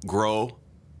 grow,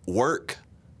 work,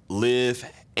 live,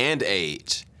 and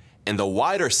age, and the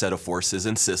wider set of forces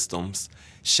and systems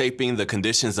shaping the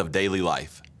conditions of daily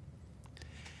life.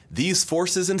 These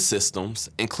forces and systems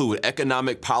include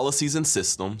economic policies and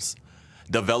systems,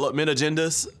 development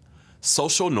agendas,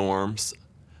 social norms,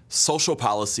 social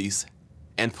policies,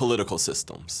 and political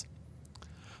systems.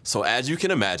 So as you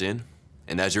can imagine,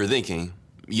 and as you're thinking,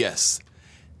 yes,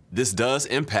 this does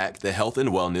impact the health and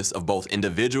wellness of both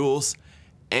individuals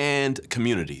and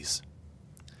communities.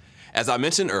 As I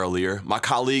mentioned earlier, my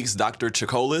colleagues Dr.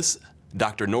 Chakolis,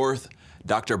 Dr. North,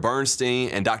 Dr. Bernstein,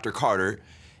 and Dr. Carter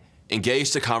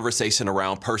engaged a conversation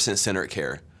around person-centered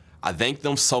care. I thank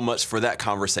them so much for that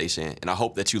conversation, and I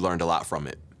hope that you learned a lot from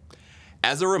it.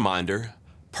 As a reminder,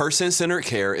 person-centered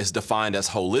care is defined as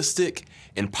holistic,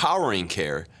 empowering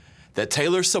care that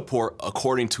tailors support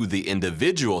according to the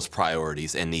individual's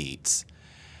priorities and needs.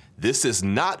 This is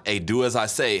not a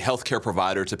do-as-I-say healthcare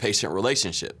provider to patient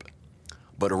relationship,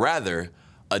 but rather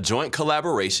a joint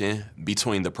collaboration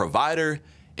between the provider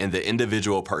and the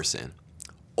individual person,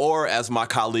 or as my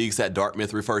colleagues at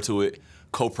Dartmouth refer to it,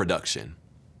 co-production.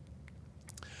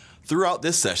 Throughout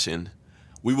this session,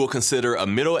 we will consider a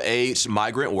middle-aged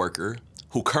migrant worker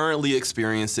who currently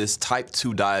experiences type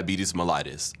 2 diabetes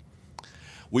mellitus.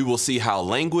 We will see how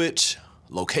language,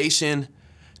 location,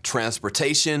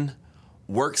 transportation,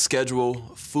 work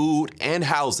schedule, food, and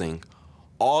housing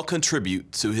all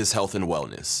contribute to his health and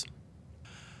wellness.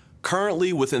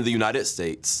 Currently within the United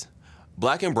States,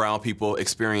 Black and brown people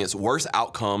experience worse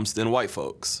outcomes than white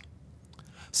folks.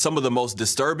 Some of the most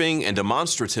disturbing and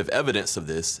demonstrative evidence of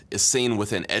this is seen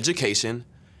within education,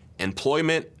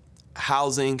 employment,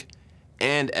 housing,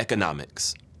 and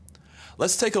economics.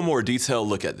 Let's take a more detailed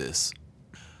look at this.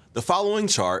 The following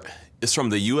chart is from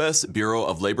the U.S. Bureau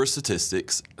of Labor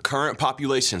Statistics Current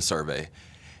Population Survey,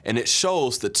 and it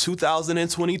shows the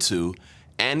 2022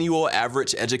 annual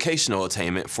average educational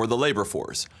attainment for the labor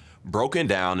force, broken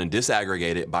down and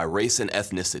disaggregated by race and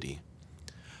ethnicity.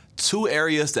 Two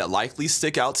areas that likely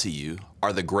stick out to you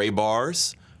are the gray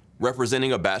bars,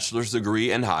 representing a bachelor's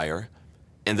degree and higher,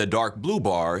 and the dark blue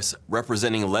bars,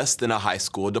 representing less than a high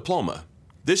school diploma.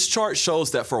 This chart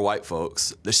shows that for white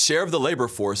folks, the share of the labor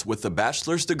force with a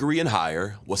bachelor's degree and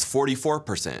higher was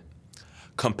 44%,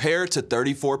 compared to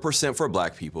 34% for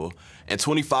Black people and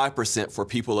 25% for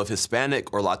people of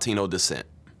Hispanic or Latino descent.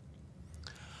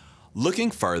 Looking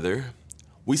further,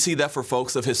 we see that for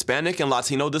folks of Hispanic and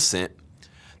Latino descent,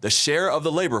 the share of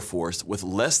the labor force with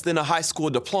less than a high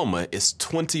school diploma is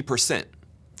 20%.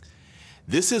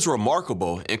 This is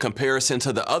remarkable in comparison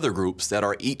to the other groups that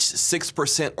are each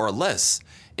 6% or less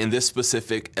in this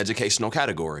specific educational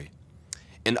category.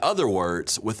 In other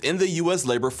words, within the U.S.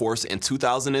 labor force in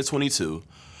 2022,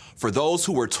 for those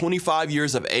who were 25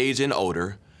 years of age and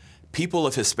older, people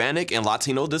of Hispanic and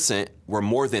Latino descent were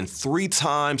more than 3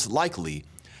 times likely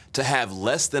to have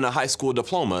less than a high school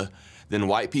diploma than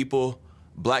white people,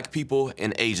 Black people,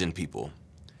 and Asian people.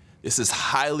 This is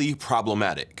highly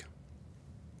problematic.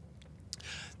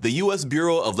 The U.S.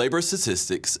 Bureau of Labor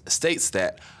Statistics states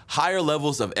that higher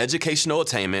levels of educational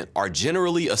attainment are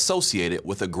generally associated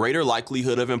with a greater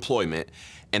likelihood of employment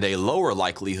and a lower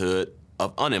likelihood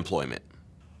of unemployment.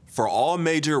 For all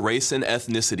major race and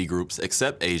ethnicity groups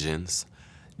except Asians,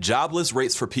 jobless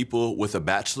rates for people with a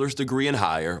bachelor's degree and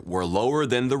higher were lower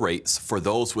than the rates for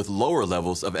those with lower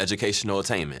levels of educational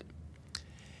attainment.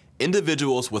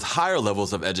 Individuals with higher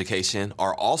levels of education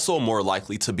are also more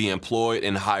likely to be employed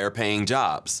in higher paying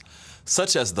jobs,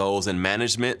 such as those in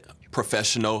management,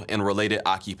 professional, and related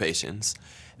occupations,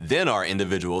 than are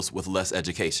individuals with less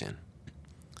education.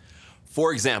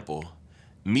 For example,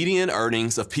 median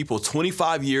earnings of people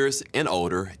 25 years and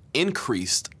older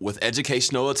increased with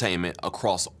educational attainment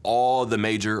across all the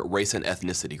major race and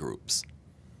ethnicity groups.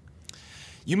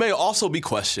 You may also be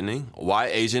questioning why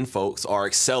Asian folks are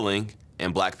excelling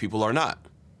and Black people are not.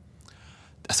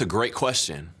 That's a great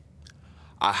question.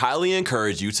 I highly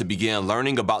encourage you to begin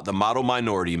learning about the model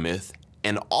minority myth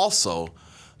and also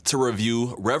to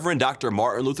review Reverend Dr.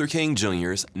 Martin Luther King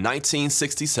Jr.'s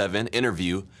 1967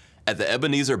 interview at the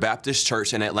Ebenezer Baptist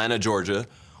Church in Atlanta, Georgia,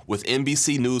 with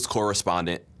NBC News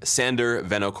correspondent Sander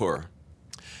Vanokur.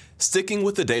 Sticking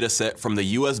with the data set from the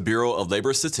U.S. Bureau of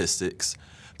Labor Statistics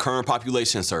Current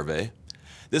Population Survey,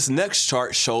 this next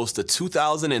chart shows the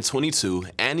 2022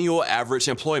 annual average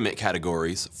employment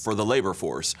categories for the labor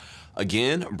force,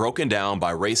 again broken down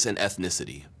by race and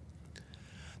ethnicity.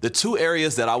 The two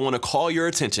areas that I want to call your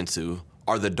attention to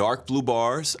are the dark blue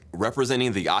bars,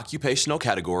 representing the occupational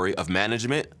category of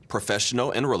management,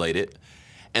 professional, and related,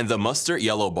 and the mustard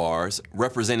yellow bars,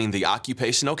 representing the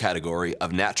occupational category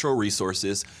of natural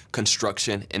resources,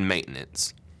 construction, and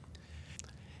maintenance.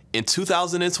 In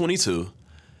 2022,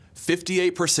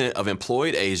 58% of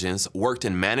employed Asians worked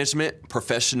in management,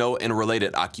 professional, and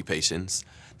related occupations,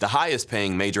 the highest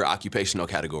paying major occupational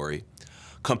category,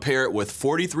 compared with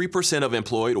 43% of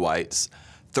employed whites,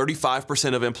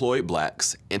 35% of employed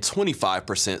blacks, and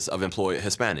 25% of employed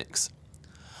Hispanics.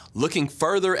 Looking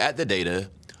further at the data,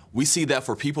 we see that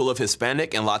for people of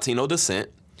Hispanic and Latino descent,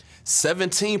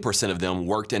 17% of them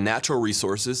worked in natural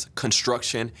resources,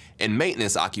 construction, and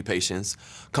maintenance occupations,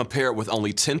 compared with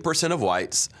only 10% of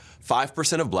whites,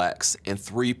 5% of blacks, and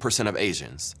 3% of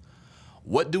Asians.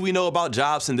 What do we know about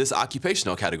jobs in this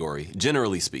occupational category,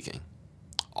 generally speaking?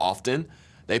 Often,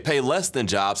 they pay less than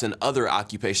jobs in other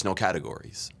occupational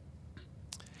categories.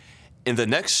 In the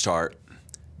next chart,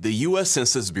 the U.S.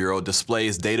 Census Bureau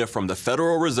displays data from the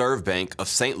Federal Reserve Bank of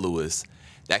St. Louis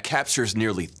that captures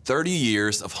nearly 30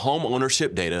 years of home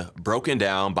ownership data broken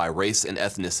down by race and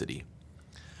ethnicity.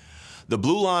 The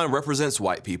blue line represents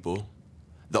white people,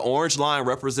 the orange line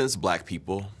represents black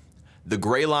people, the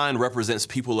gray line represents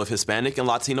people of Hispanic and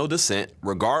Latino descent,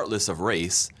 regardless of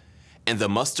race, and the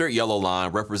mustard yellow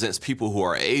line represents people who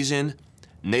are Asian,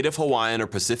 Native Hawaiian or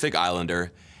Pacific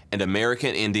Islander, and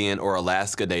American Indian or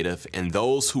Alaska Native, and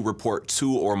those who report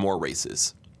 2 or more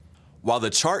races. While the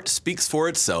chart speaks for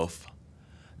itself,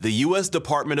 the U.S.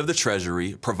 Department of the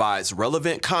Treasury provides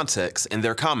relevant context in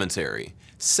their commentary,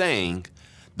 saying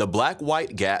the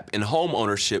black-white gap in home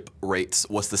ownership rates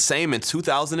was the same in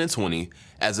 2020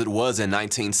 as it was in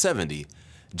 1970,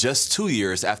 just 2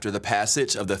 years after the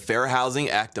passage of the Fair Housing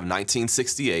Act of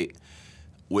 1968,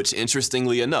 which,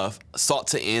 interestingly enough, sought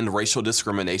to end racial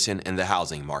discrimination in the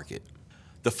housing market.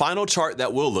 The final chart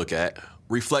that we'll look at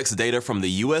reflects data from the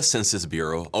U.S. Census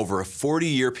Bureau over a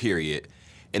 40-year period,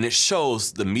 and it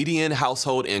shows the median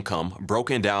household income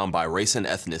broken down by race and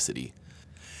ethnicity.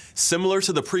 Similar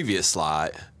to the previous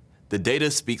slide, the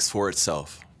data speaks for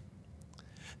itself.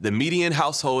 The median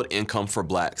household income for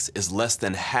blacks is less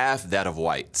than half that of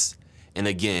whites, and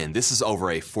again, this is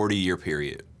over a 40-year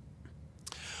period.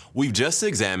 We've just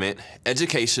examined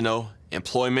educational,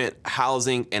 employment,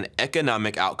 housing, and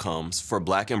economic outcomes for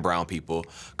black and brown people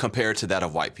compared to that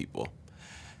of white people.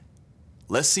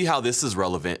 Let's see how this is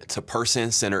relevant to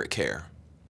person-centered care.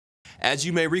 As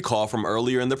you may recall from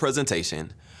earlier in the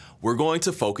presentation, we're going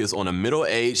to focus on a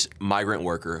middle-aged migrant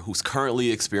worker who's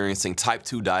currently experiencing type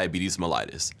 2 diabetes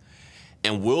mellitus,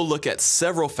 and we'll look at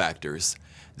several factors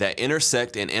that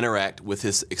intersect and interact with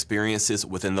his experiences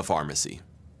within the pharmacy.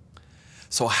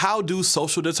 So how do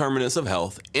social determinants of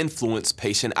health influence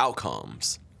patient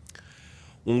outcomes?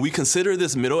 When we consider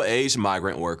this middle-aged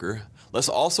migrant worker, let's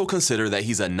also consider that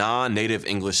he's a non-native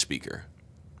English speaker.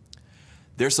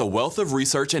 There's a wealth of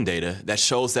research and data that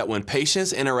shows that when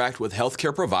patients interact with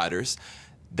healthcare providers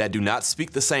that do not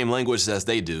speak the same language as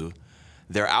they do,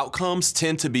 their outcomes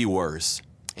tend to be worse.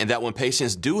 And that when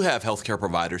patients do have healthcare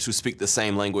providers who speak the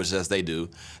same language as they do,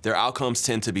 their outcomes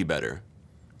tend to be better.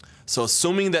 So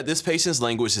assuming that this patient's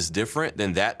language is different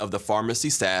than that of the pharmacy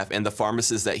staff and the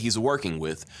pharmacists that he's working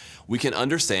with, we can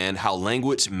understand how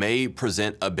language may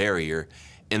present a barrier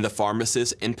in the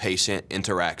pharmacist and patient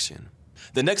interaction.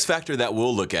 The next factor that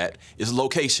we'll look at is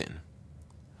location.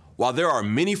 While there are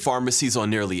many pharmacies on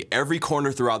nearly every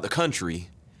corner throughout the country,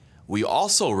 we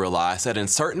also realize that in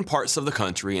certain parts of the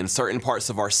country and certain parts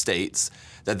of our states,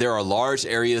 that there are large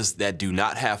areas that do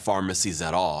not have pharmacies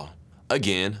at all.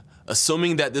 Again,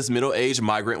 assuming that this middle-aged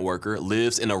migrant worker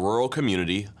lives in a rural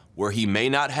community where he may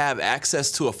not have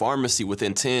access to a pharmacy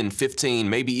within 10, 15,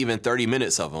 maybe even 30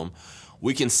 minutes of him,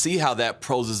 we can see how that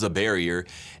poses a barrier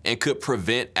and could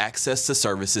prevent access to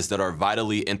services that are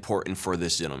vitally important for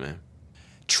this gentleman.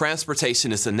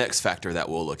 Transportation is the next factor that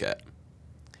we'll look at.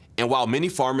 And while many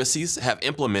pharmacies have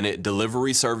implemented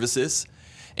delivery services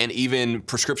and even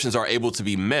prescriptions are able to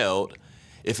be mailed,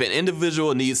 if an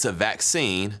individual needs a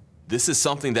vaccine, this is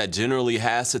something that generally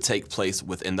has to take place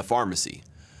within the pharmacy.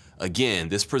 Again,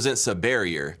 this presents a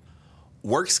barrier.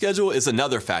 Work schedule is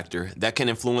another factor that can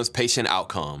influence patient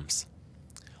outcomes.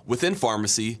 Within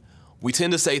pharmacy, we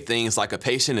tend to say things like a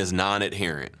patient is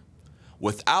non-adherent,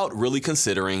 without really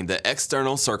considering the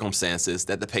external circumstances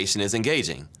that the patient is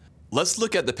engaging. Let's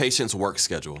look at the patient's work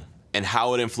schedule and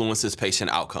how it influences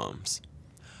patient outcomes.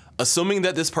 Assuming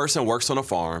that this person works on a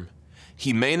farm,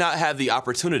 he may not have the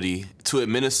opportunity to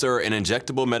administer an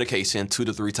injectable medication 2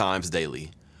 to 3 times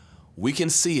daily. We can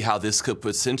see how this could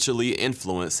potentially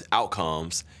influence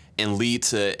outcomes and lead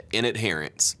to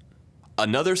inadherence.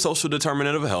 Another social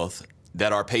determinant of health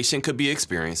that our patient could be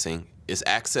experiencing is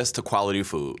access to quality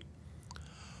food.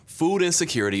 Food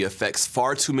insecurity affects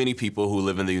far too many people who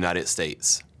live in the United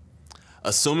States.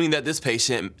 Assuming that this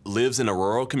patient lives in a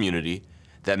rural community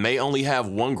that may only have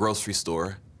one grocery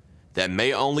store, that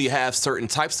may only have certain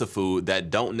types of food that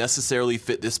don't necessarily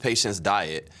fit this patient's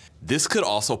diet, this could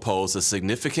also pose a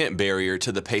significant barrier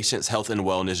to the patient's health and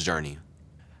wellness journey.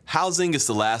 Housing is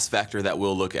the last factor that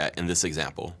we'll look at in this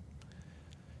example.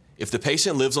 If the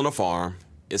patient lives on a farm,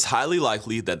 it's highly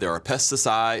likely that there are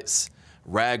pesticides,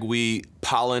 ragweed,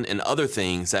 pollen, and other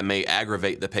things that may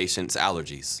aggravate the patient's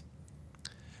allergies.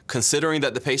 Considering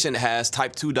that the patient has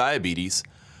type 2 diabetes,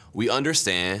 we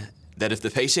understand that if the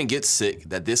patient gets sick,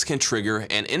 that this can trigger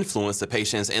and influence the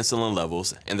patient's insulin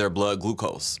levels and their blood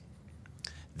glucose.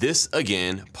 This,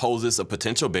 again, poses a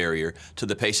potential barrier to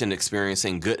the patient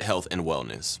experiencing good health and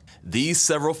wellness. These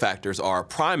several factors are a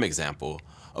prime example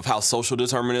of how social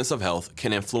determinants of health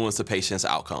can influence the patient's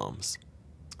outcomes.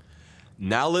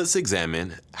 Now let's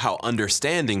examine how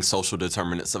understanding social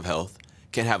determinants of health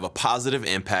can have a positive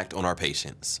impact on our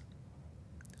patients.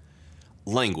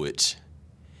 Language.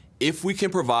 If we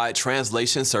can provide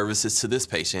translation services to this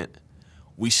patient,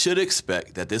 we should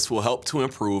expect that this will help to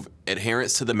improve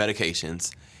adherence to the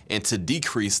medications and to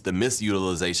decrease the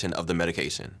misutilization of the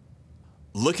medication.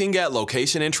 Looking at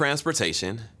location and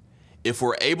transportation, if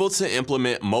we're able to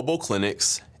implement mobile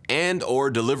clinics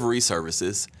and/or delivery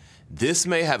services, this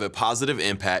may have a positive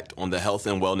impact on the health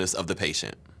and wellness of the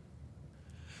patient.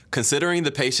 Considering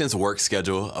the patient's work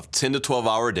schedule of 10 to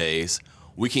 12-hour days,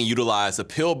 we can utilize a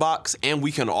pill box, and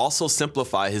we can also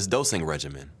simplify his dosing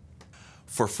regimen.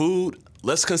 For food,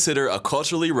 let's consider a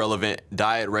culturally relevant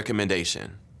diet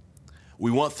recommendation.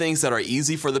 We want things that are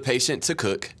easy for the patient to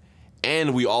cook,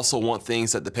 and we also want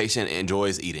things that the patient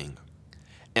enjoys eating.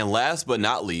 And last but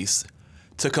not least,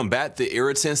 to combat the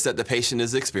irritants that the patient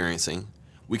is experiencing,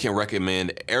 we can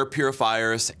recommend air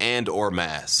purifiers and/or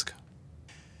masks.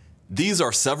 These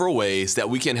are several ways that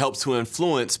we can help to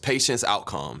influence patients'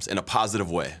 outcomes in a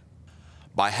positive way.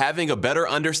 By having a better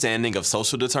understanding of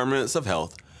social determinants of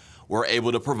health, we're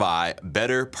able to provide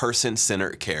better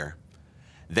person-centered care.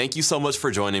 Thank you so much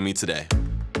for joining me today.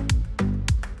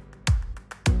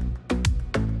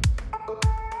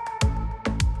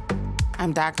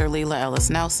 I'm Dr. Leila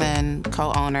Ellis Nelson,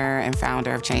 co-owner and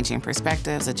founder of Changing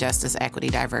Perspectives, a justice, equity,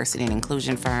 diversity, and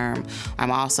inclusion firm.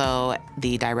 I'm also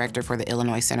the director for the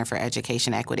Illinois Center for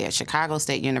Education Equity at Chicago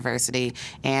State University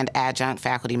and adjunct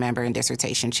faculty member and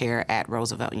dissertation chair at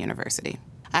Roosevelt University.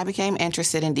 I became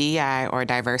interested in DEI, or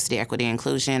diversity, equity,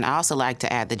 inclusion. I also like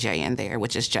to add the J in there,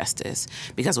 which is justice,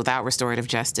 because without restorative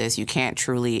justice, you can't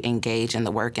truly engage in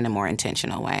the work in a more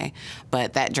intentional way.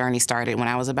 But that journey started when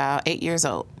I was about 8 years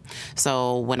old.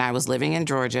 So when I was living in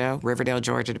Georgia, Riverdale,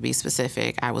 Georgia to be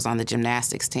specific, I was on the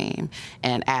gymnastics team.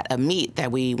 And at a meet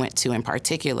that we went to in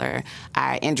particular,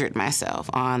 I injured myself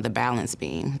on the balance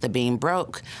beam. The beam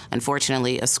broke.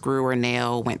 Unfortunately, a screw or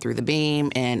nail went through the beam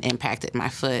and impacted my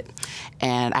foot.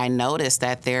 And I noticed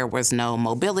that there was no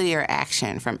mobility or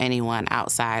action from anyone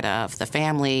outside of the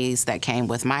families that came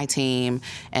with my team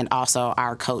and also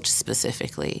our coach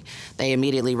specifically. They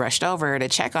immediately rushed over to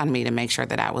check on me to make sure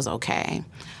that I was okay.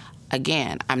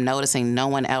 Again, I'm noticing no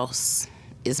one else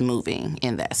is moving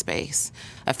in that space.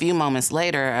 A few moments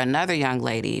later, another young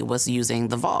lady was using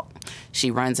the vault.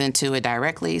 She runs into it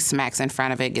directly, smacks in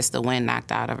front of it, gets the wind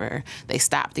knocked out of her. They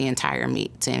stopped the entire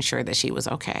meet to ensure that she was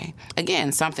okay.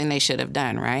 Again, something they should have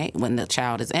done, right? When the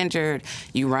child is injured,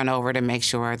 you run over to make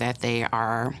sure that they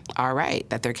are all right,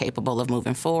 that they're capable of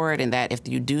moving forward, and that if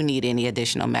you do need any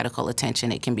additional medical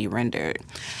attention, it can be rendered.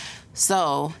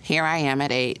 So here I am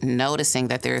at 8, noticing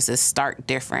that there's this stark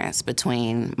difference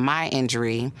between my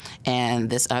injury and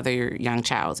this other young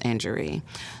child's injury.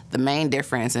 The main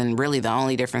difference, and really the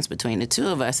only difference between the two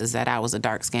of us, is that I was a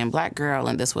dark-skinned black girl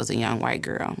and this was a young white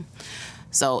girl.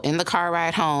 So in the car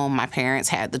ride home, my parents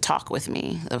had the talk with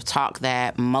me, the talk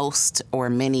that most or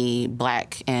many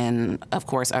black and, of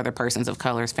course, other persons of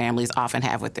color's families often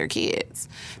have with their kids.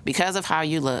 Because of how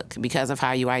you look, because of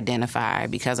how you identify,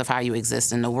 because of how you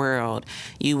exist in the world,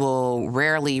 you will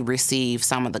rarely receive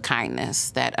some of the kindness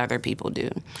that other people do.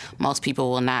 Most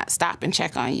people will not stop and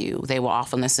check on you. They will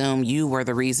often assume you were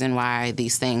the reason why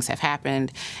these things have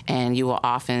happened, and you will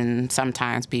often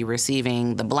sometimes be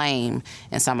receiving the blame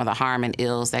and some of the harm and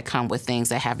ills that come with things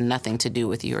that have nothing to do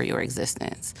with you or your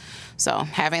existence. So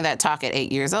having that talk at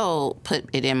 8 years old put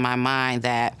it in my mind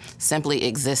that simply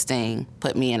existing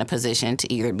put me in a position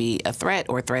to either be a threat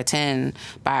or threatened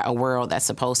by a world that's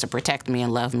supposed to protect me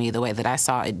and love me the way that I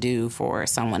saw it do for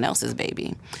someone else's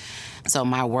baby. So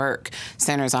my work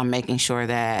centers on making sure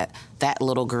that that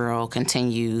little girl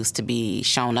continues to be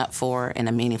shown up for in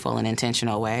a meaningful and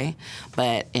intentional way.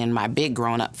 But in my big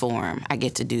grown-up form, I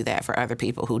get to do that for other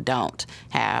people who don't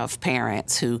have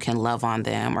parents who can love on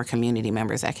them or community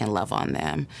members that can love on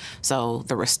them. So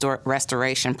the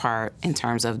restoration part in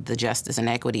terms of the justice and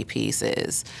equity piece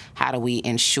is how do we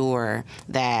ensure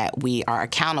that we are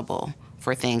accountable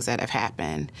for things that have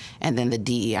happened. And then the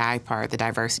DEI part, the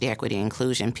diversity, equity,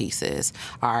 inclusion pieces,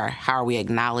 are how are we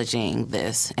acknowledging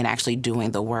this and actually doing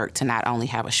the work to not only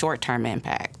have a short-term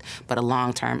impact, but a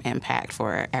long-term impact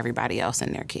for everybody else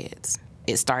and their kids.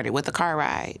 It started with a car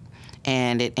ride,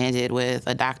 and it ended with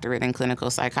a doctorate in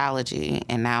clinical psychology.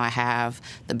 And now I have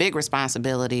the big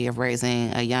responsibility of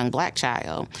raising a young Black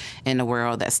child in the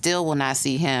world that still will not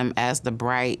see him as the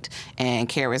bright and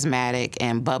charismatic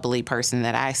and bubbly person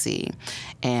that I see.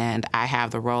 And I have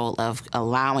the role of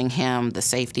allowing him the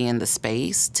safety and the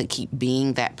space to keep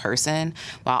being that person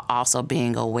while also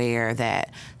being aware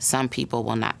that some people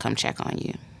will not come check on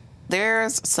you.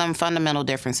 There's some fundamental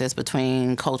differences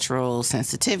between cultural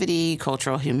sensitivity,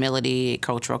 cultural humility,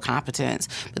 cultural competence,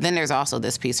 but then there's also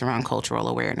this piece around cultural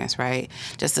awareness, right?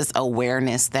 Just this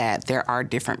awareness that there are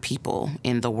different people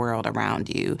in the world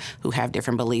around you who have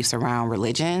different beliefs around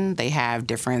religion, they have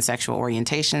different sexual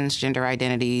orientations, gender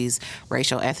identities,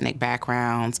 racial, ethnic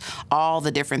backgrounds, all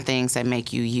the different things that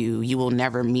make you you. You will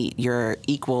never meet your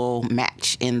equal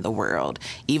match in the world.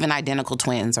 Even identical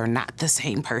twins are not the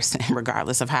same person,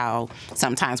 regardless of how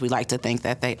sometimes we like to think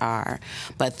that they are,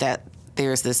 but that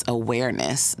there's this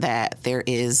awareness that there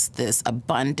is this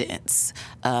abundance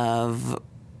of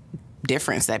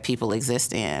difference that people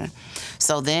exist in.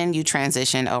 So then you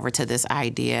transition over to this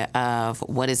idea of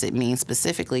what does it mean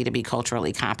specifically to be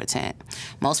culturally competent.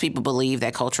 Most people believe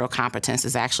that cultural competence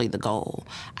is actually the goal.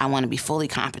 I want to be fully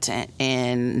competent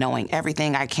in knowing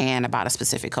everything I can about a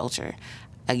specific culture.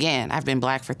 Again, I've been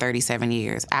Black for 37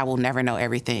 years. I will never know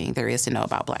everything there is to know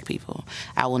about Black people.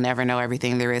 I will never know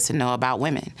everything there is to know about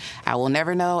women. I will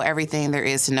never know everything there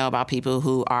is to know about people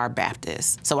who are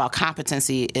Baptist. So while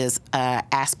competency is an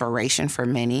aspiration for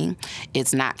many,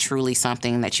 it's not truly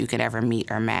something that you could ever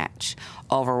meet or match.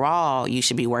 Overall, you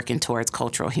should be working towards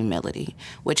cultural humility,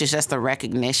 which is just the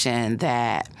recognition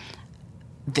that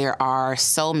there are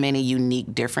so many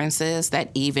unique differences that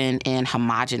even in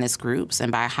homogenous groups,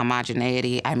 and by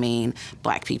homogeneity, I mean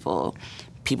Black people,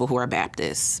 people who are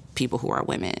Baptists, people who are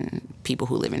women, people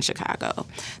who live in Chicago,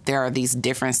 there are these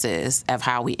differences of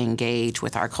how we engage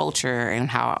with our culture and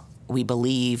how we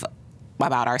believe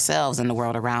about ourselves and the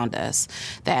world around us,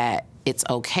 that it's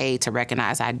okay to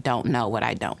recognize I don't know what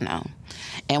I don't know.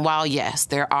 And while, yes,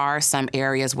 there are some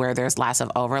areas where there's lots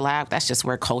of overlap, that's just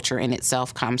where culture in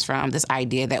itself comes from, this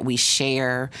idea that we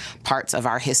share parts of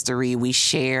our history, we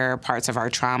share parts of our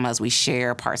traumas, we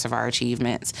share parts of our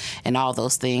achievements, and all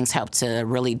those things help to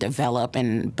really develop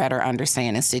and better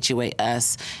understand and situate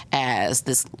us as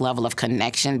this level of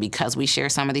connection because we share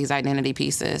some of these identity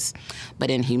pieces. But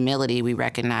in humility, we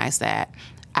recognize that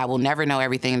I will never know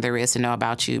everything there is to know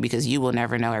about you because you will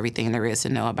never know everything there is to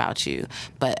know about you.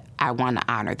 But I want to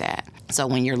honor that. So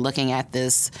when you're looking at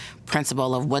this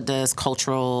principle of what does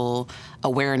cultural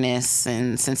awareness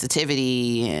and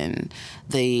sensitivity and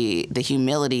the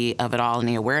humility of it all and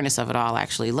the awareness of it all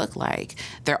actually look like,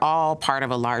 they're all part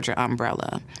of a larger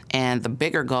umbrella. And the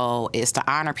bigger goal is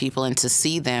to honor people and to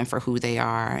see them for who they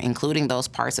are, including those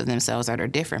parts of themselves that are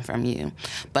different from you,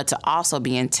 but to also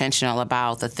be intentional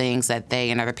about the things that they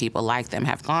and other people like them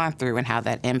have gone through and how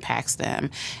that impacts them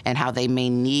and how they may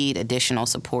need additional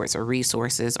supports or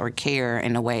resources or care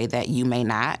in a way that you may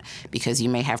not, because you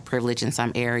may have privilege in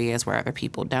some areas where other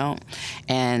people don't.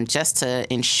 And just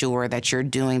to ensure that you're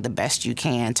doing the best you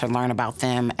can to learn about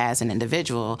them as an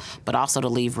individual, but also to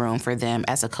leave room for them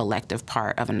as a collective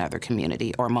part of another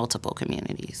community or multiple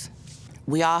communities.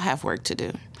 We all have work to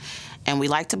do. And we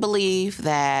like to believe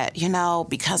that, you know,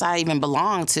 because I even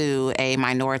belong to a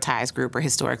minoritized group or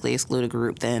historically excluded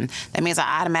group, then that means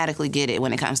I automatically get it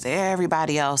when it comes to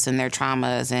everybody else and their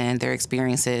traumas and their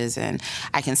experiences. And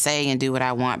I can say and do what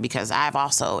I want because I've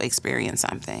also experienced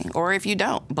something. Or if you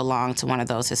don't belong to one of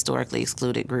those historically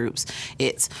excluded groups,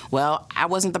 it's, well, I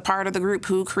wasn't the part of the group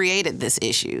who created this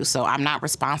issue, so I'm not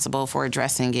responsible for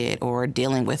addressing it or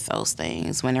dealing with those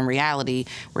things. When in reality,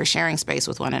 we're sharing space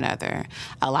with one another.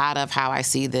 A lot of how I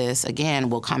see this, again,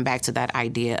 will come back to that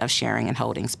idea of sharing and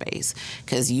holding space,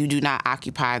 because you do not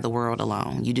occupy the world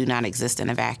alone. You do not exist in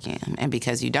a vacuum. And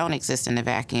because you don't exist in a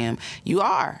vacuum, you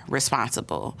are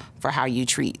responsible for how you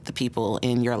treat the people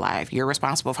in your life. You're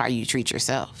responsible for how you treat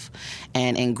yourself.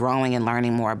 And in growing and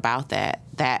learning more about that,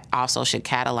 that also should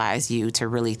catalyze you to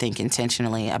really think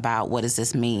intentionally about what does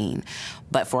this mean.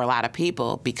 But for a lot of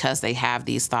people, because they have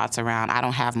these thoughts around, I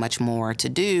don't have much more to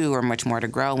do or much more to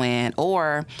grow in,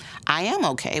 or I am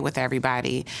okay with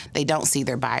everybody, they don't see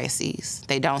their biases.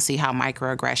 They don't see how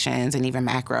microaggressions and even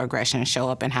macroaggressions show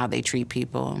up in how they treat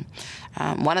people.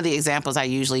 One of the examples I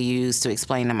usually use to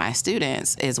explain to my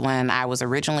students is when I was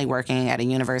originally working at a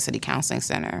university counseling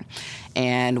center.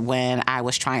 And when I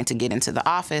was trying to get into the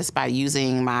office by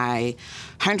using my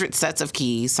 100 sets of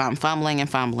keys, so I'm fumbling,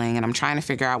 and I'm trying to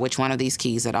figure out which one of these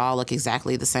keys that all look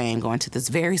exactly the same, going to this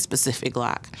very specific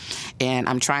lock. And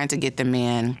I'm trying to get them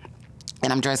in,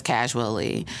 and I'm dressed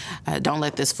casually. Don't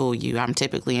let this fool you. I'm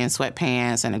typically in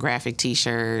sweatpants and a graphic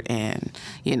T-shirt, and,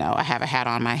 you know, I have a hat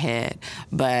on my head.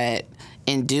 But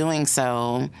in doing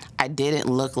so, I didn't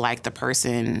look like the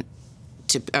person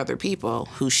to other people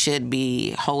who should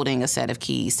be holding a set of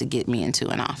keys to get me into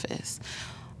an office.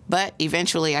 But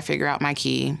eventually I figure out my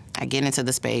key, I get into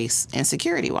the space, and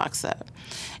security walks up.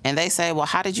 And they say, well,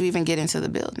 how did you even get into the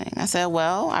building? I said,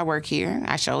 well, I work here.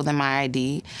 I showed them my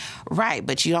ID. Right,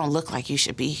 but you don't look like you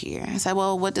should be here. I said,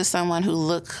 well, what does someone who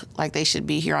look like they should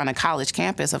be here on a college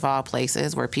campus of all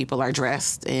places where people are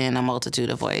dressed in a multitude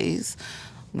of ways,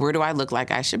 where do I look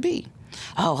like I should be?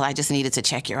 Oh, well, I just needed to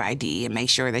check your ID and make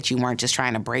sure that you weren't just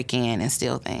trying to break in and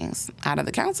steal things out of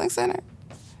the counseling center.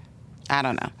 I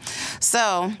don't know.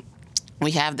 So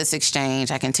we have this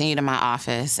exchange. I continue to my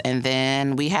office, and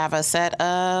then we have a set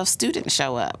of students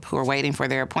show up who are waiting for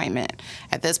their appointment.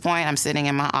 At this point, I'm sitting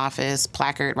in my office,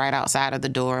 placard right outside of the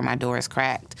door. My door is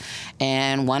cracked.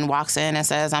 And one walks in and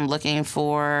says, I'm looking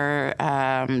for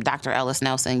Dr. Ellis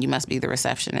Nelson. You must be the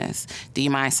receptionist. Do you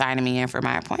mind signing me in for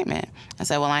my appointment? I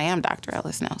said, well, I am Dr.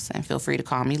 Ellis Nelson. Feel free to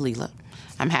call me Leela.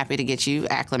 I'm happy to get you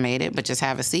acclimated, but just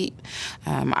have a seat.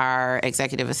 Our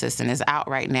executive assistant is out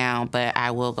right now, but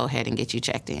I will go ahead and get you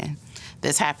checked in.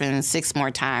 This happens 6 more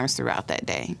times throughout that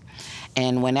day.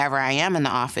 And whenever I am in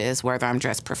the office, whether I'm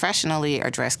dressed professionally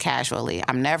or dressed casually,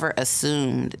 I'm never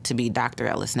assumed to be Dr.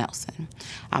 Ellis Nelson.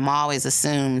 I'm always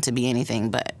assumed to be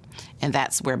anything but. And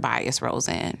that's where bias rolls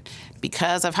in.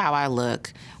 Because of how I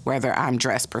look, whether I'm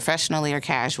dressed professionally or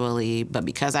casually, but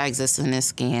because I exist in this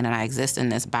skin and I exist in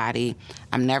this body,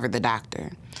 I'm never the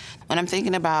doctor. When I'm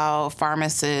thinking about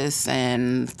pharmacists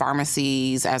and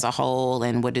pharmacies as a whole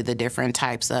and what are the different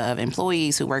types of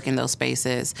employees who work in those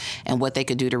spaces and what they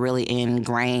could do to really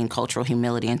ingrain cultural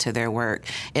humility into their work,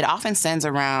 it often centers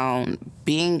around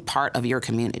being part of your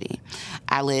community.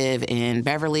 I live in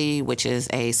Beverly, which is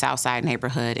a South Side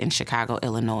neighborhood in Chicago,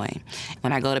 Illinois.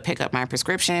 When I go to pick up my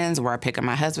prescriptions or I pick up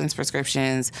my husband's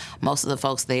prescriptions, most of the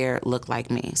folks there look like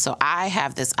me. So I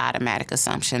have this automatic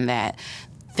assumption that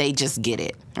they just get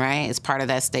it, right? It's part of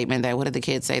that statement that, what did the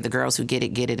kids say? The girls who get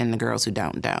it, and the girls who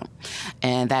don't.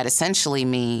 And that essentially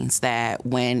means that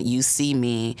when you see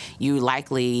me, you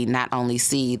likely not only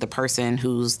see the person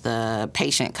who's the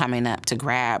patient coming up to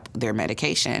grab their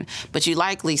medication, but you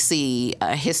likely see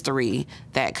a history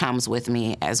that comes with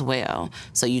me as well.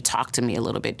 So you talk to me a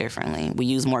little bit differently. We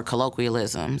use more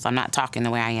colloquialisms. I'm not talking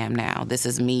the way I am now. This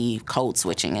is me code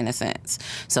switching in a sense,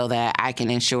 so that I can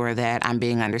ensure that I'm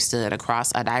being understood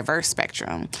across a diverse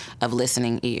spectrum of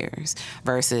listening ears,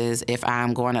 versus if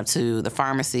I'm going up to the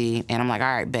pharmacy and I'm like, all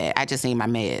right, bet, I just need my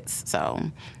meds. So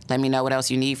let me know what else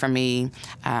you need from me.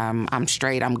 I'm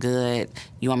straight, I'm good.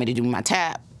 You want me to do my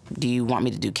tap? Do you want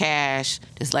me to do cash?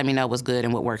 Just let me know what's good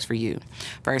and what works for you.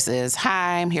 Versus,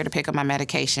 hi, I'm here to pick up my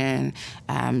medication.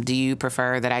 Do you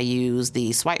prefer that I use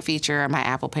the swipe feature or my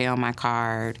Apple Pay on my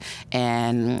card?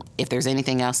 And if there's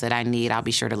anything else that I need, I'll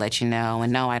be sure to let you know.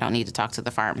 And no, I don't need to talk to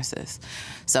the pharmacist.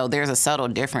 So there's a subtle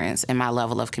difference in my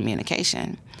level of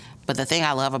communication. But the thing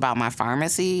I love about my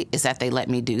pharmacy is that they let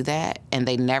me do that, and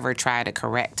they never try to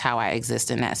correct how I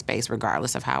exist in that space,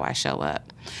 regardless of how I show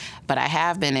up. But I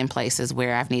have been in places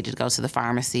where I've needed to go to the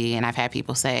pharmacy, and I've had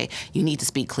people say, you need to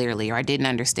speak clearly, or I didn't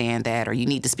understand that, or you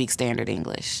need to speak standard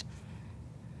English.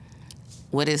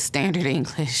 What is standard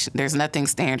English? There's nothing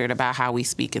standard about how we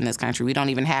speak in this country. We don't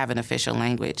even have an official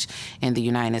language in the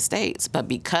United States. But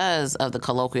because of the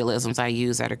colloquialisms I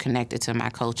use that are connected to my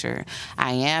culture,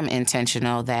 I am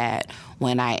intentional that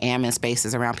when I am in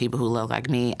spaces around people who look like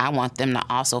me, I want them to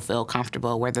also feel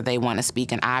comfortable, whether they want to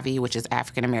speak in AVI, which is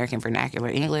African American Vernacular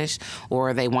English,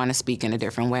 or they want to speak in a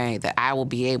different way, that I will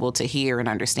be able to hear and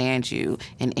understand you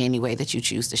in any way that you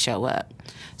choose to show up.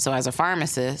 So as a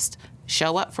pharmacist,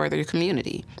 show up for your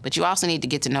community, but you also need to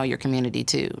get to know your community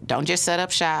too. Don't just set up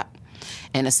shop.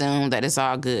 and assume that it's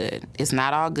all good. It's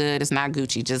not all good. It's not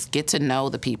Gucci. Just get to know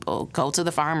the people. Go to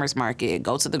the farmer's market.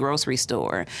 Go to the grocery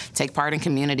store. Take part in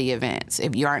community events.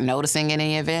 If you aren't noticing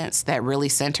any events that really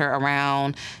center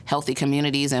around healthy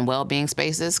communities and well-being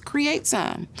spaces, create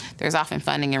some. There's often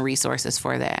funding and resources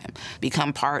for that.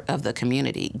 Become part of the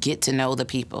community. Get to know the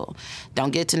people.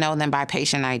 Don't get to know them by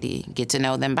patient ID. Get to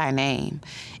know them by name.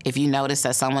 If you notice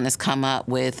that someone has come up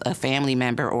with a family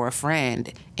member or a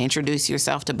friend, introduce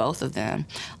yourself to both of them.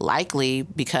 Likely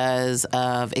because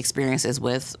of experiences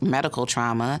with medical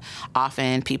trauma,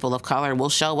 often people of color will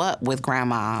show up with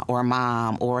grandma or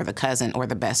mom or the cousin or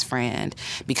the best friend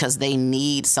because they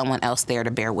need someone else there to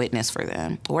bear witness for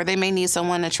them. Or they may need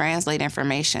someone to translate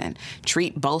information.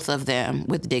 Treat both of them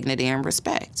with dignity and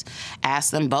respect.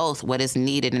 Ask them both what is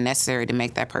needed and necessary to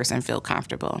make that person feel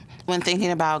comfortable. When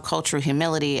thinking about cultural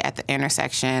humility at the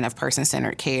intersection of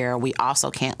person-centered care, we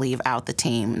also can't leave out the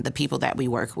team, the people that we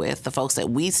work with, the folks that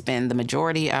we spend the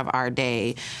majority of our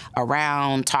day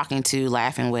around, talking to,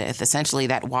 laughing with, essentially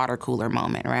that water cooler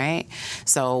moment, right?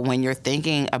 So when you're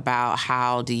thinking about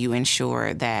how do you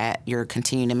ensure that you're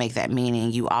continuing to make that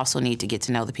meaning, you also need to get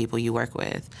to know the people you work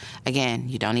with. Again,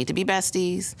 you don't need to be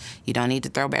besties. You don't need to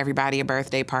throw everybody a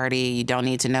birthday party. You don't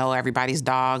need to know everybody's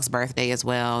dog's birthday as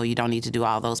well. You don't need to do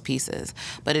all those pieces.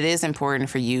 But it is important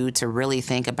for you to really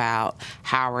think about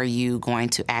how are you going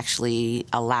to actually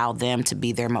allow them to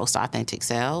be their most authentic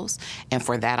selves and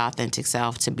for that authentic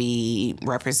self to be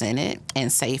represented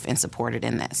and safe and supported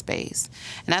in that space.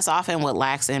 And that's often what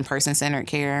lacks in person-centered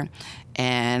care.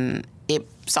 And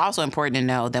it's also important to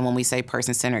know that when we say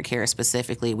person-centered care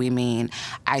specifically, we mean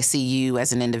I see you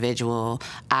as an individual.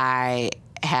 I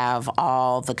have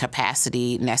all the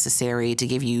capacity necessary to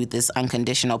give you this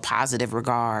unconditional positive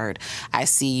regard. I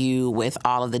see you with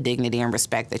all of the dignity and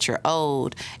respect that you're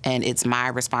owed, and it's my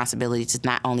responsibility to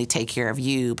not only take care of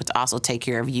you, but to also take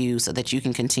care of you so that you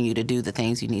can continue to do the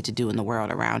things you need to do in the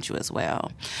world around you as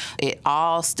well. It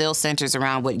all still centers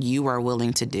around what you are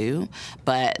willing to do,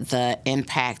 but the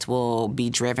impact will be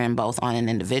driven both on an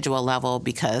individual level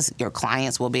because your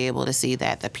clients will be able to see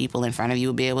that, the people in front of you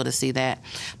will be able to see that,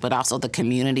 but also the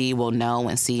community will know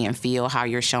and see and feel how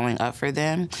you're showing up for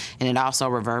them. And it also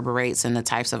reverberates in the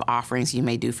types of offerings you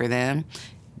may do for them.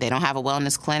 They don't have a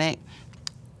wellness clinic.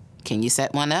 Can you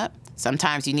set one up?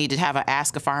 Sometimes you need to have an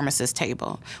Ask a Pharmacist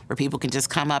table where people can just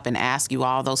come up and ask you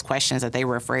all those questions that they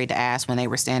were afraid to ask when they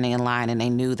were standing in line and they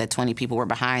knew that 20 people were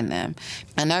behind them.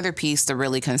 Another piece to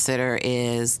really consider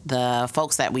is the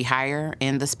folks that we hire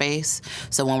in the space.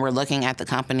 So when we're looking at the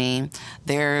company,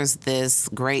 there's this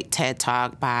great TED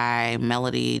Talk by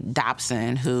Melody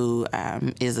Dobson, who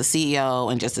is a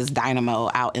CEO and just this dynamo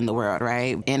out in the world,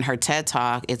 right? In her TED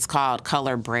Talk, it's called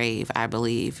Color Brave, I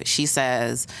believe. She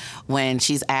says when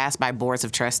she's asked by boards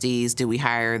of trustees, do we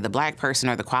hire the black person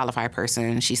or the qualified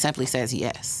person? She simply says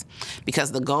yes,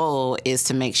 because the goal is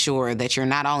to make sure that you're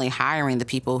not only hiring the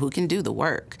people who can do the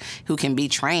work, who can be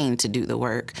trained to do the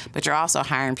work, but you're also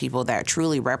hiring people that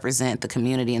truly represent the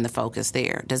community and the focus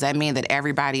there. Does that mean that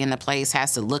everybody in the place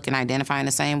has to look and identify in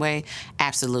the same way?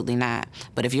 Absolutely not.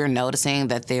 But if you're noticing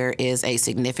that there is a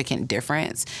significant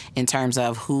difference in terms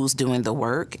of who's doing the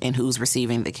work and who's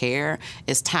receiving the care,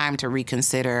 it's time to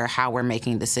reconsider how we're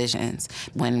making decisions.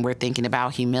 When we're thinking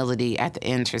about humility at the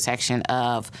intersection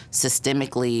of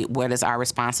systemically, where does our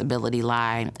responsibility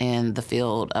lie in the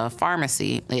field of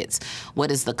pharmacy? It's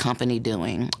what is the company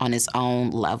doing on its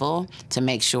own level to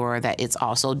make sure that it's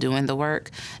also doing the work,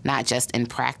 not just in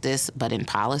practice, but in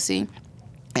policy?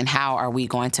 And how are we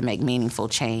going to make meaningful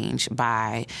change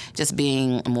by just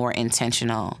being more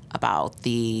intentional about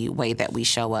the way that we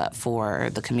show up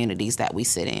for the communities that we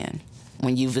sit in?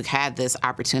 When you've had this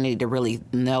opportunity to really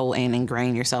know and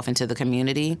ingrain yourself into the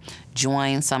community,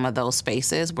 join some of those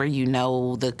spaces where you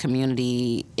know the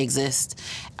community exists.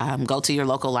 Go to your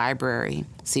local library,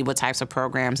 see what types of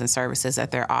programs and services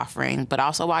that they're offering. But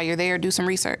also while you're there, do some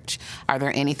research. Are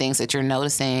there any things that you're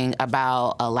noticing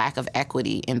about a lack of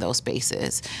equity in those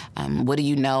spaces? What do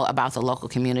you know about the local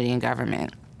community and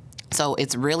government? So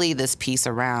it's really this piece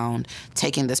around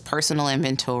taking this personal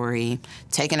inventory,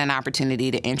 taking an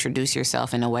opportunity to introduce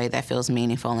yourself in a way that feels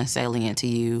meaningful and salient to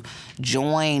you,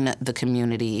 join the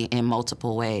community in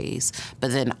multiple ways,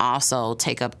 but then also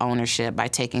take up ownership by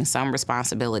taking some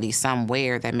responsibility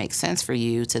somewhere that makes sense for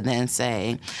you to then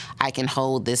say, I can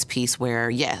hold this piece where,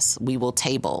 yes, we will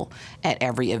table at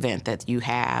every event that you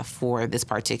have for this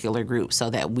particular group so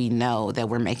that we know that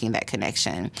we're making that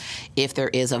connection. If there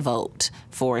is a vote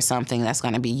for some something that's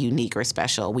going to be unique or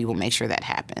special, we will make sure that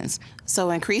happens.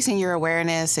 So increasing your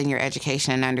awareness and your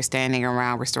education and understanding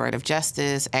around restorative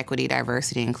justice, equity,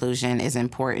 diversity, inclusion is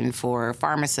important for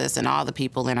pharmacists and all the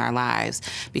people in our lives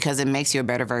because it makes you a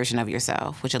better version of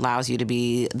yourself, which allows you to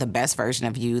be the best version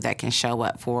of you that can show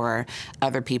up for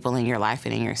other people in your life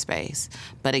and in your space.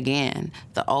 But again,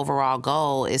 the overall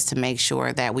goal is to make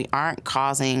sure that we aren't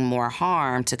causing more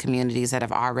harm to communities that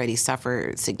have already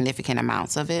suffered significant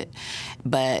amounts of it,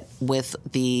 but with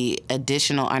the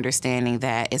additional understanding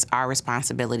that it's our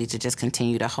responsibility to just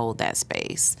continue to hold that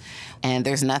space. And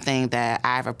there's nothing that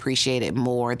I've appreciated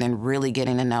more than really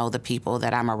getting to know the people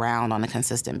that I'm around on a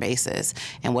consistent basis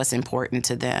and what's important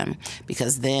to them,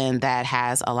 because then that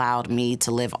has allowed me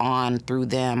to live on through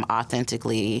them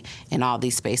authentically in all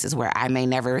these spaces where I may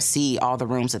never see all the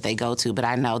rooms that they go to, but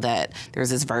I know that there's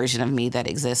this version of me that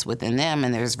exists within them,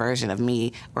 and there's a version of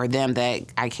me or them that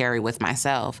I carry with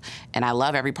myself. And I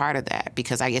love every part of that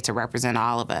because I get to represent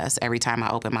all of us every time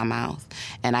I open my mouth.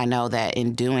 And I know that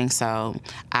in doing so,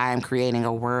 I'm creating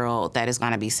a world that is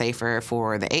going to be safer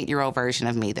for the 8-year-old version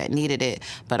of me that needed it,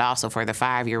 but also for the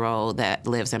 5-year-old that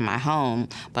lives in my home,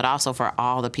 but also for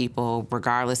all the people,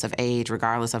 regardless of age,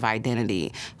 regardless of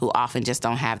identity, who often just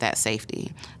don't have that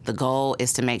safety. The goal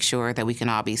is to make sure that we can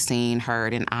all be seen,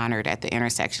 heard, and honored at the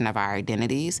intersection of our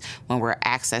identities when we're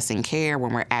accessing care,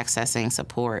 when we're accessing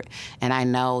support. And I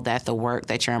know that the work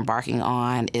that you're embarking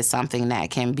on is something that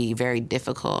can be very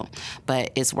difficult,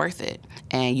 but it's worth it.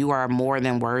 And you are more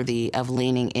than worthy of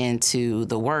leaning into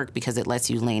the work because it lets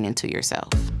you lean into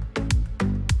yourself.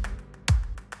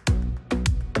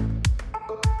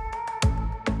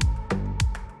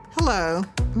 Hello,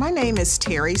 my name is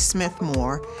Terry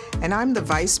Smith-Moore, and I'm the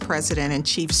Vice President and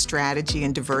Chief Strategy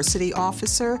and Diversity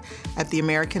Officer at the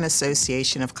American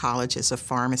Association of Colleges of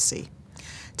Pharmacy.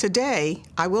 Today,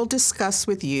 I will discuss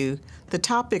with you the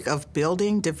topic of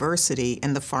building diversity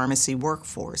in the pharmacy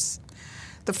workforce.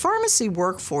 The pharmacy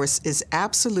workforce is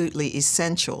absolutely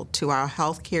essential to our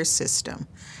healthcare system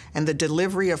and the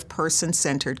delivery of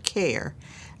person-centered care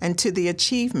and to the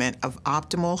achievement of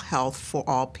optimal health for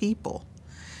all people.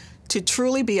 To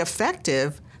truly be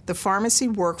effective, the pharmacy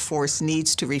workforce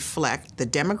needs to reflect the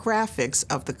demographics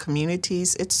of the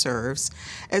communities it serves,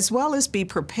 as well as be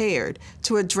prepared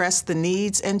to address the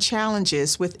needs and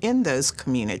challenges within those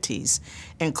communities,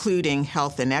 including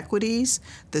health inequities,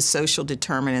 the social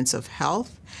determinants of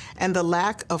health, and the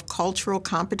lack of cultural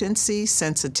competency,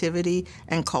 sensitivity,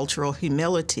 and cultural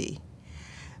humility.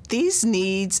 These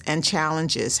needs and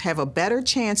challenges have a better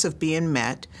chance of being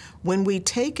met when we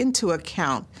take into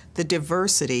account the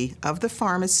diversity of the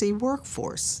pharmacy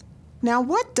workforce. Now,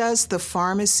 what does the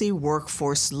pharmacy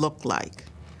workforce look like?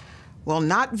 Well,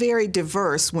 not very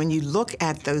diverse when you look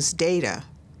at those data.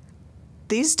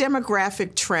 These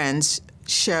demographic trends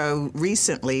show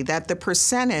recently that the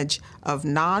percentage of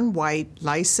non-white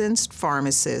licensed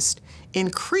pharmacists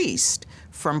increased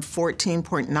from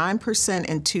 14.9%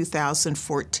 in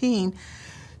 2014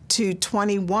 to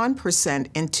 21%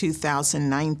 in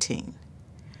 2019.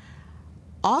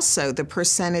 Also, the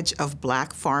percentage of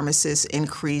Black pharmacists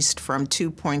increased from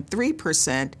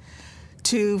 2.3%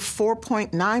 to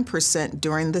 4.9%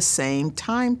 during the same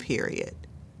time period.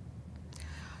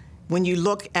 When you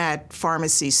look at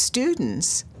pharmacy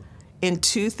students, in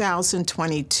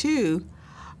 2022,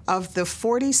 of the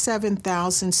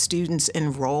 47,000 students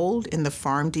enrolled in the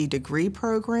PharmD degree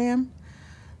program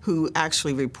who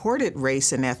actually reported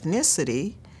race and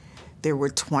ethnicity, there were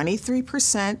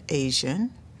 23%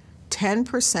 Asian,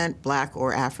 10% Black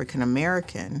or African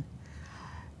American,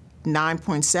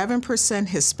 9.7%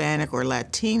 Hispanic or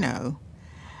Latino,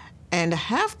 and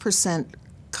 0.5%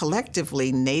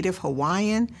 collectively Native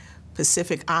Hawaiian,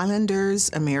 Pacific Islanders,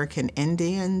 American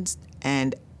Indians,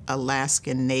 and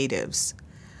Alaskan Natives,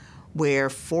 where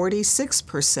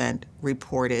 46%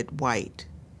 reported white.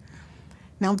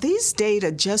 Now, these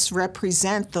data just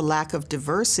represent the lack of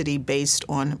diversity based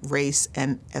on race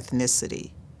and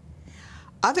ethnicity.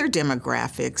 Other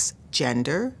demographics,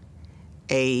 gender,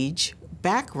 age,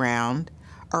 background,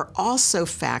 are also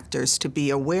factors to be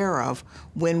aware of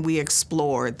when we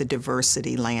explore the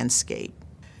diversity landscape.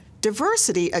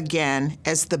 Diversity, again,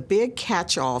 as the big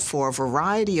catch-all for a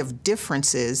variety of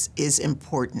differences, is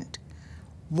important.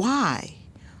 Why?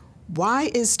 Why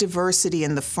is diversity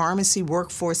in the pharmacy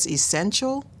workforce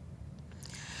essential?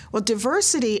 Well,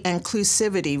 diversity and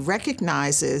inclusivity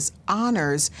recognizes,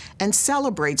 honors, and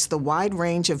celebrates the wide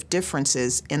range of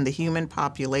differences in the human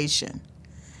population.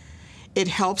 It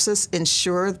helps us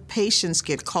ensure patients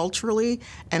get culturally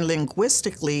and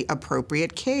linguistically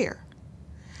appropriate care.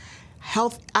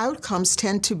 Health outcomes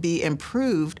tend to be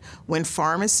improved when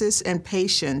pharmacists and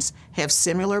patients have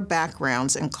similar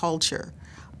backgrounds and culture,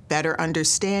 better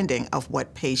understanding of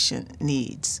what patient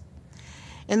needs.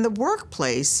 In the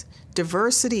workplace,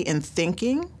 diversity in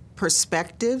thinking,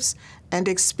 perspectives, and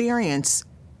experience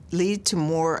lead to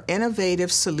more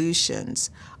innovative solutions,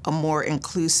 a more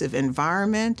inclusive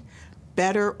environment,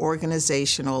 better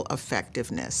organizational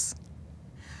effectiveness.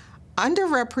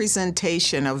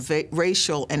 Underrepresentation of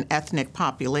racial and ethnic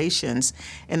populations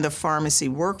in the pharmacy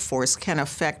workforce can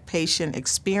affect patient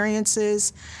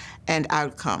experiences and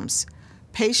outcomes.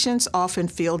 Patients often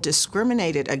feel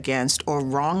discriminated against or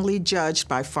wrongly judged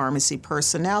by pharmacy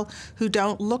personnel who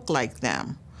don't look like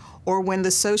them, or when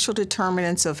the social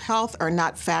determinants of health are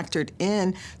not factored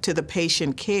in to the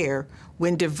patient care,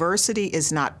 when diversity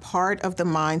is not part of the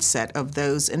mindset of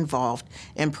those involved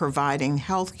in providing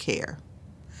health care.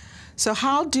 So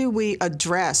how do we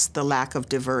address the lack of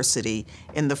diversity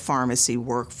in the pharmacy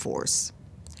workforce?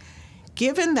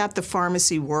 Given that the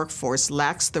pharmacy workforce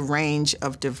lacks the range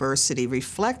of diversity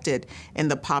reflected in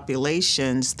the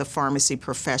populations the pharmacy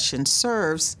profession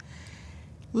serves,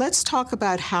 let's talk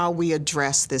about how we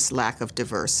address this lack of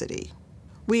diversity.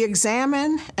 We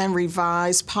examine and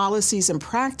revise policies and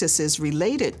practices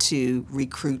related to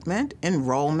recruitment,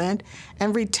 enrollment,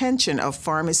 and retention of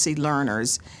pharmacy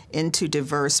learners into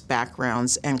diverse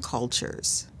backgrounds and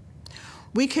cultures.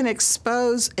 We can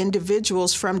expose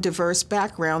individuals from diverse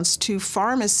backgrounds to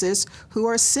pharmacists who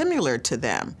are similar to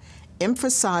them,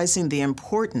 emphasizing the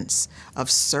importance of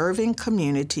serving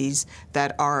communities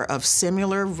that are of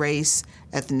similar race,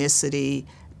 ethnicity,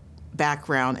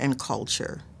 background, and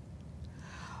culture.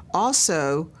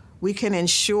 Also, we can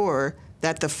ensure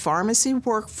that the pharmacy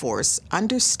workforce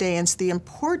understands the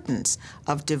importance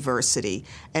of diversity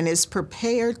and is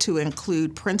prepared to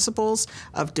include principles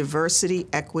of diversity,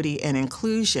 equity, and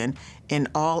inclusion in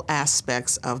all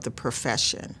aspects of the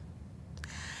profession.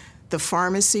 The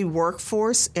pharmacy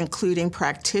workforce, including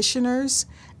practitioners,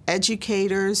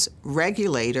 educators,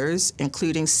 regulators,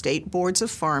 including state boards of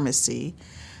pharmacy,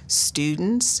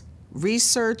 students,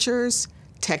 researchers,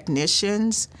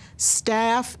 technicians,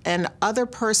 staff, and other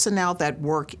personnel that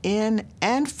work in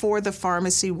and for the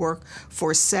pharmacy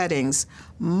workforce settings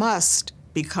must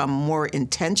become more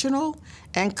intentional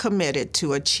and committed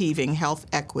to achieving health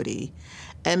equity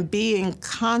and being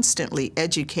constantly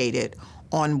educated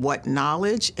on what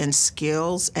knowledge and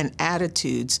skills and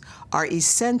attitudes are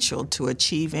essential to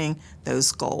achieving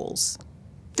those goals.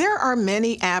 There are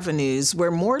many avenues where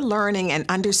more learning and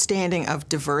understanding of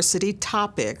diversity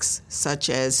topics, such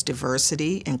as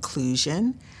diversity,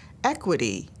 inclusion,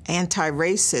 equity,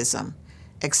 anti-racism,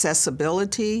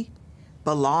 accessibility,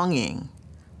 belonging,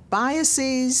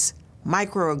 biases,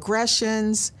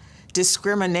 microaggressions,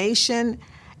 discrimination,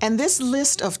 and this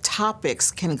list of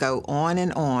topics can go on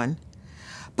and on.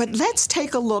 But let's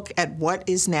take a look at what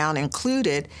is now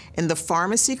included in the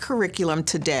pharmacy curriculum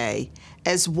today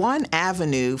as one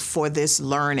avenue for this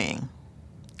learning.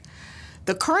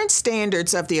 The current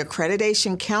standards of the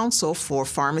Accreditation Council for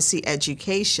Pharmacy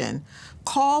Education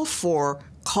call for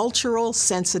cultural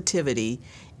sensitivity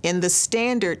in the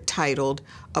standard titled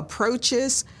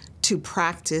Approaches to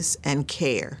Practice and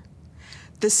Care.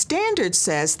 The standard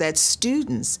says that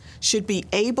students should be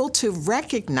able to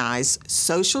recognize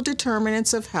social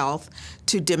determinants of health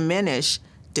to diminish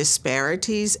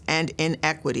disparities and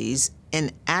inequities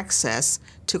in access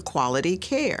to quality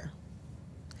care.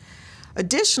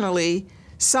 Additionally,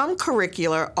 some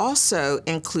curricula also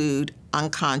include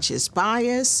unconscious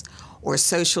bias or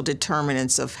social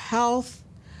determinants of health,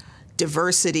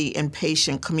 diversity in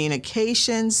patient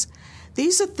communications.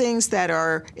 These are things that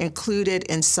are included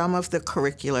in some of the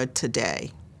curricula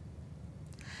today.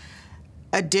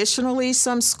 Additionally,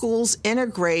 some schools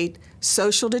integrate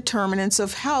social determinants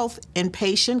of health in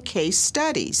patient case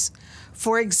studies.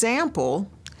 For example,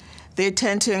 they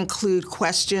tend to include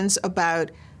questions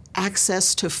about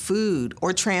access to food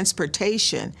or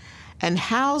transportation and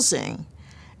housing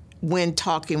when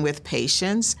talking with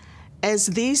patients, as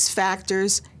these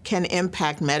factors can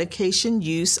impact medication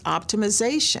use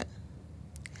optimization.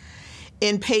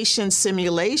 In patient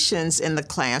simulations in the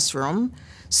classroom,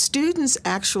 students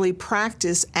actually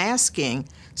practice asking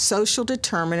social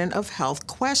determinant of health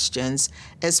questions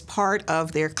as part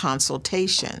of their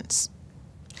consultations.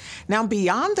 Now,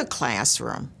 beyond the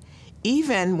classroom,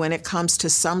 even when it comes to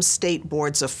some state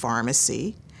boards of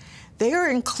pharmacy, they are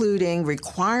including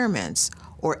requirements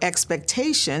or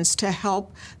expectations to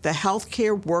help the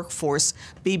healthcare workforce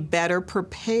be better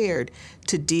prepared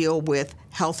to deal with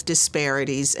health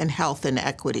disparities and health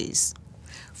inequities.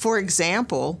 For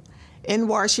example, In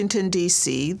Washington,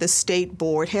 D.C., the state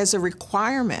board has a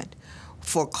requirement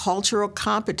for cultural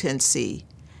competency,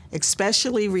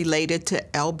 especially related to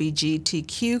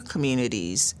LGBTQ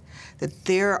communities, that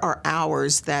there are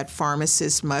hours that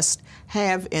pharmacists must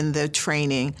have in the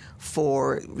training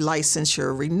for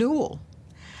licensure renewal.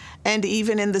 And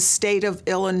even in the state of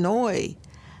Illinois,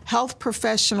 health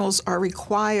professionals are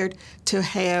required to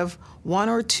have 1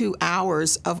 or 2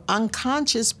 hours of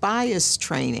unconscious bias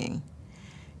training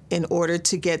in order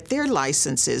to get their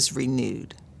licenses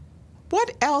renewed.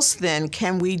 What else then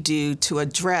can we do to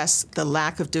address the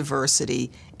lack of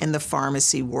diversity in the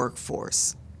pharmacy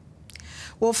workforce?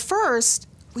 Well, first,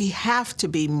 we have to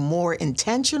be more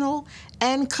intentional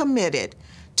and committed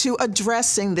to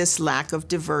addressing this lack of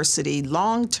diversity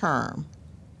long term.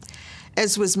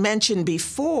 As was mentioned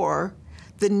before,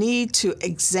 the need to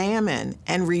examine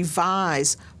and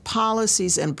revise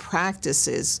policies and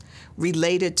practices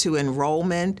related to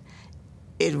enrollment,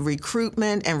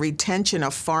 recruitment, and retention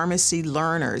of pharmacy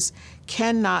learners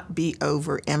cannot be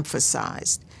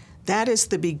overemphasized. That is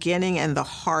the beginning and the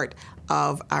heart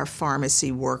of our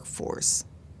pharmacy workforce.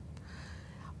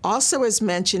 Also, as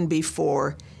mentioned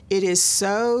before, it is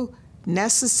so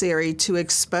necessary to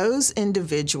expose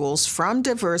individuals from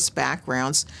diverse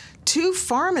backgrounds to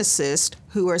pharmacists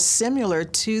who are similar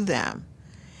to them,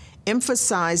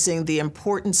 emphasizing the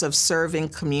importance of serving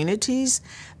communities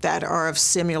that are of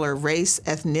similar race,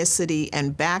 ethnicity,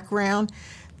 and background.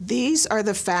 These are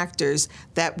the factors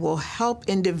that will help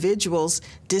individuals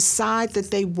decide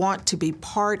that they want to be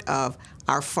part of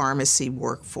our pharmacy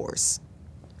workforce.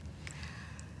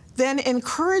 Then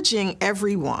encouraging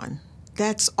everyone,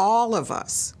 that's all of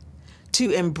us,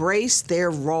 to embrace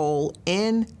their role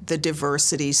in the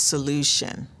diversity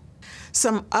solution.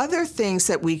 Some other things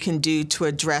that we can do to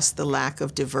address the lack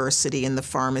of diversity in the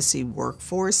pharmacy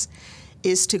workforce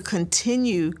is to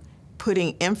continue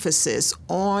putting emphasis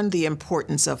on the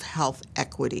importance of health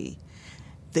equity,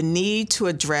 the need to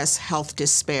address health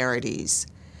disparities,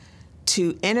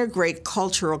 to integrate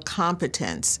cultural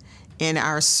competence in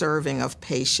our serving of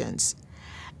patients,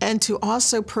 and to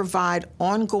also provide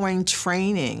ongoing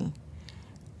training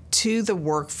to the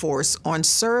workforce on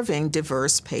serving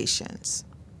diverse patients.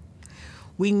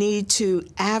 We need to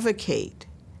advocate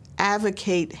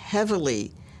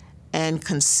heavily and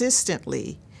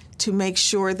consistently to make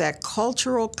sure that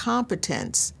cultural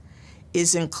competence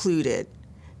is included,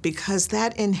 because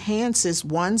that enhances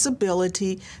one's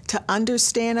ability to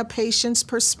understand a patient's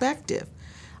perspective,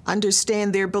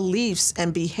 understand their beliefs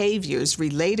and behaviors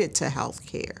related to health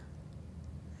care.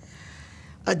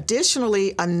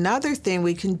 Additionally, another thing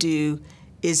we can do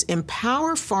is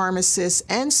empower pharmacists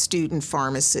and student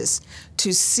pharmacists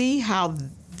to see how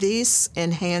this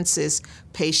enhances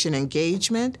patient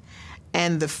engagement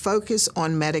and the focus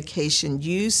on medication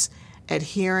use,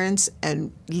 adherence,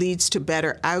 and leads to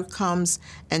better outcomes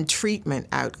and treatment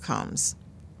outcomes.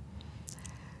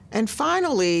 And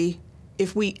finally,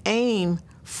 if we aim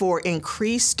for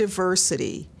increased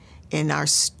diversity in our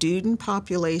student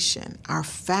population, our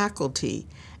faculty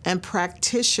and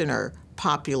practitioner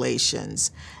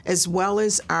populations, as well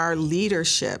as our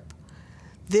leadership,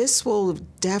 this will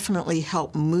definitely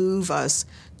help move us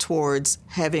towards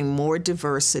having more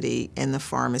diversity in the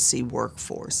pharmacy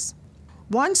workforce.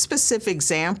 One specific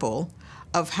example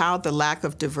of how the lack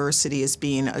of diversity is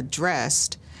being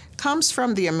addressed comes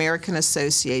from the American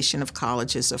Association of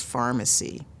Colleges of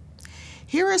Pharmacy.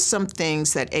 Here are some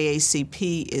things that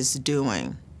AACP is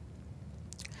doing.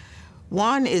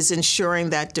 One is ensuring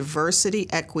that diversity,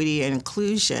 equity, and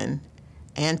inclusion,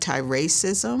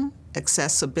 anti-racism,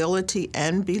 accessibility,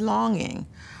 and belonging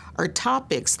are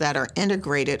topics that are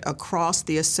integrated across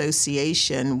the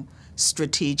association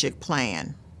strategic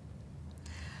plan.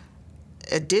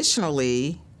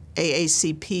 Additionally,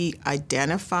 AACP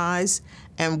identifies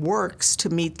and works to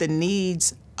meet the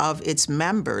needs of its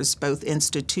members, both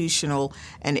institutional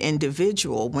and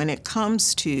individual, when it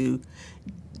comes to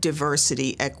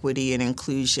diversity, equity, and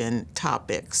inclusion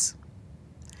topics.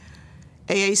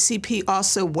 AACP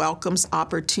also welcomes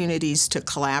opportunities to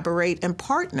collaborate and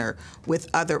partner with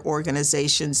other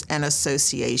organizations and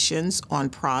associations on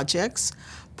projects,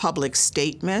 public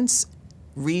statements,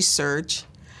 research,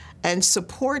 and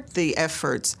support the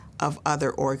efforts of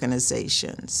other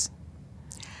organizations.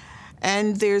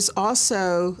 And there's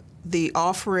also the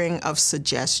offering of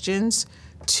suggestions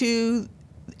to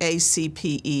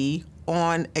ACPE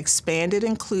on expanded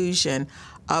inclusion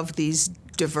of these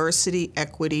diversity,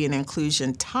 equity, and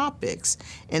inclusion topics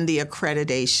in the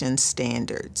accreditation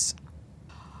standards.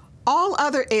 All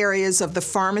other areas of the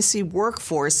pharmacy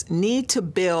workforce need to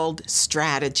build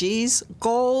strategies,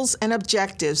 goals, and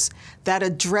objectives that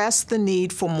address the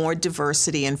need for more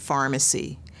diversity in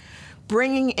pharmacy.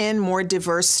 Bringing in more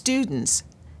diverse students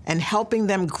and helping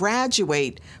them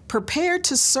graduate prepared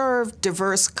to serve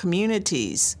diverse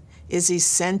communities is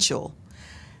essential.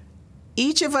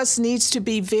 Each of us needs to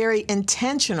be very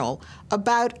intentional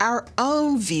about our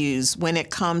own views when it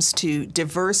comes to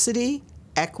diversity,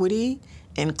 equity,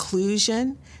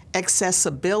 inclusion,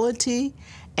 accessibility,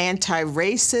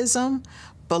 anti-racism,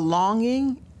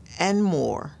 belonging, and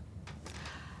more.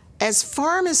 As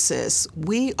pharmacists,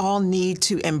 we all need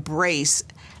to embrace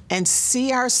and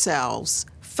see ourselves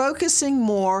focusing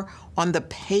more on the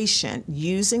patient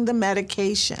using the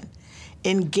medication,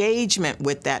 engagement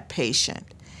with that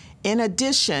patient, in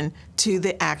addition to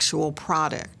the actual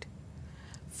product.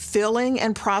 Filling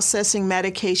and processing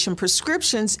medication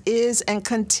prescriptions is and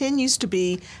continues to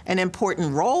be an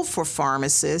important role for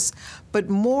pharmacists, but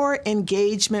more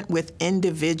engagement with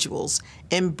individuals,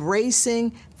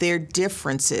 embracing their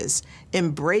differences,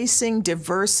 embracing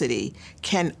diversity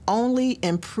can only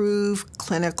improve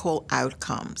clinical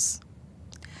outcomes.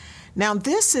 Now,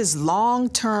 this is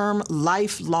long-term,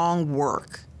 lifelong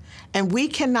work, and we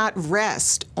cannot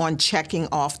rest on checking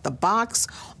off the box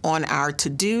on our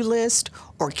to-do list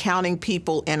or counting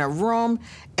people in a room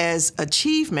as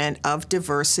achievement of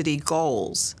diversity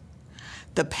goals.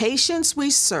 The patients we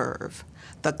serve,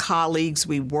 the colleagues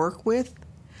we work with,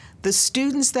 the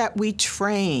students that we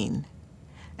train,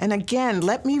 and again,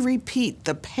 let me repeat,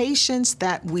 the patients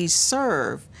that we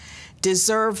serve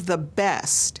deserve the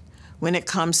best when it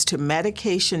comes to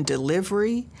medication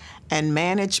delivery and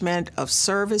management of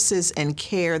services and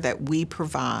care that we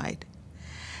provide.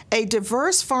 A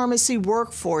diverse pharmacy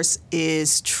workforce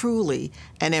is truly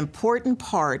an important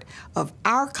part of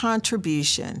our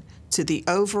contribution to the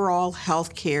overall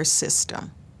healthcare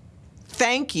system.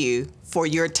 Thank you for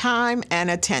your time and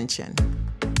attention.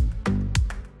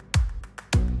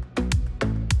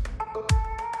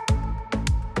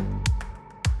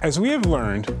 As we have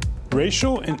learned,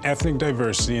 racial and ethnic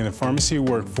diversity in the pharmacy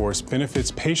workforce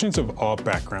benefits patients of all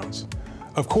backgrounds.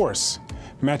 Of course,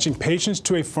 matching patients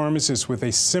to a pharmacist with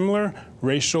a similar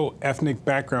racial ethnic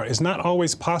background is not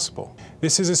always possible.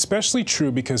 This is especially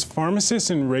true because pharmacists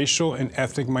in racial and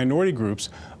ethnic minority groups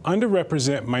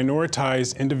underrepresent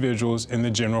minoritized individuals in the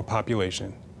general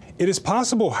population. It is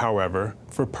possible, however,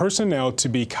 for personnel to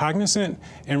be cognizant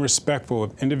and respectful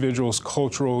of individuals'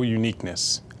 cultural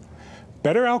uniqueness.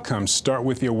 Better outcomes start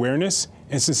with the awareness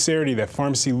and sincerity that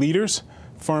pharmacy leaders,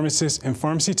 pharmacists, and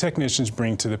pharmacy technicians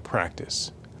bring to the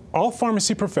practice. All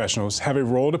pharmacy professionals have a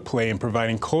role to play in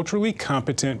providing culturally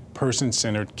competent,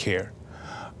 person-centered care.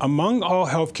 Among all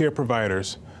healthcare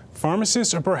providers,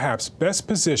 pharmacists are perhaps best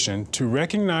positioned to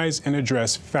recognize and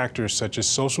address factors such as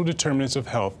social determinants of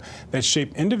health that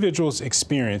shape individuals'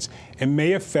 experience and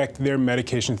may affect their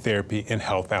medication therapy and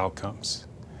health outcomes.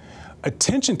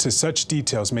 Attention to such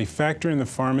details may factor in the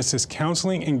pharmacist's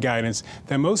counseling and guidance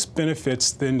that most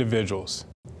benefits the individuals.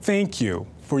 Thank you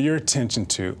for your attention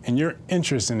to and your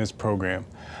interest in this program.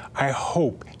 I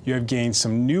hope you have gained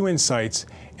some new insights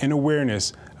and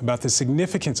awareness about the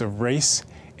significance of race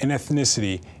and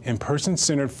ethnicity in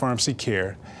person-centered pharmacy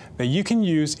care that you can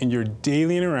use in your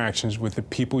daily interactions with the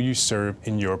people you serve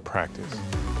in your practice.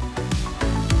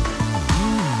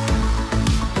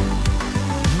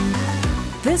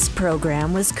 This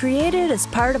program was created as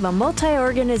part of a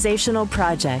multi-organizational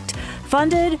project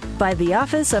funded by the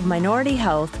Office of Minority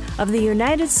Health of the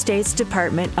United States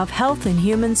Department of Health and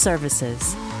Human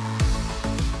Services.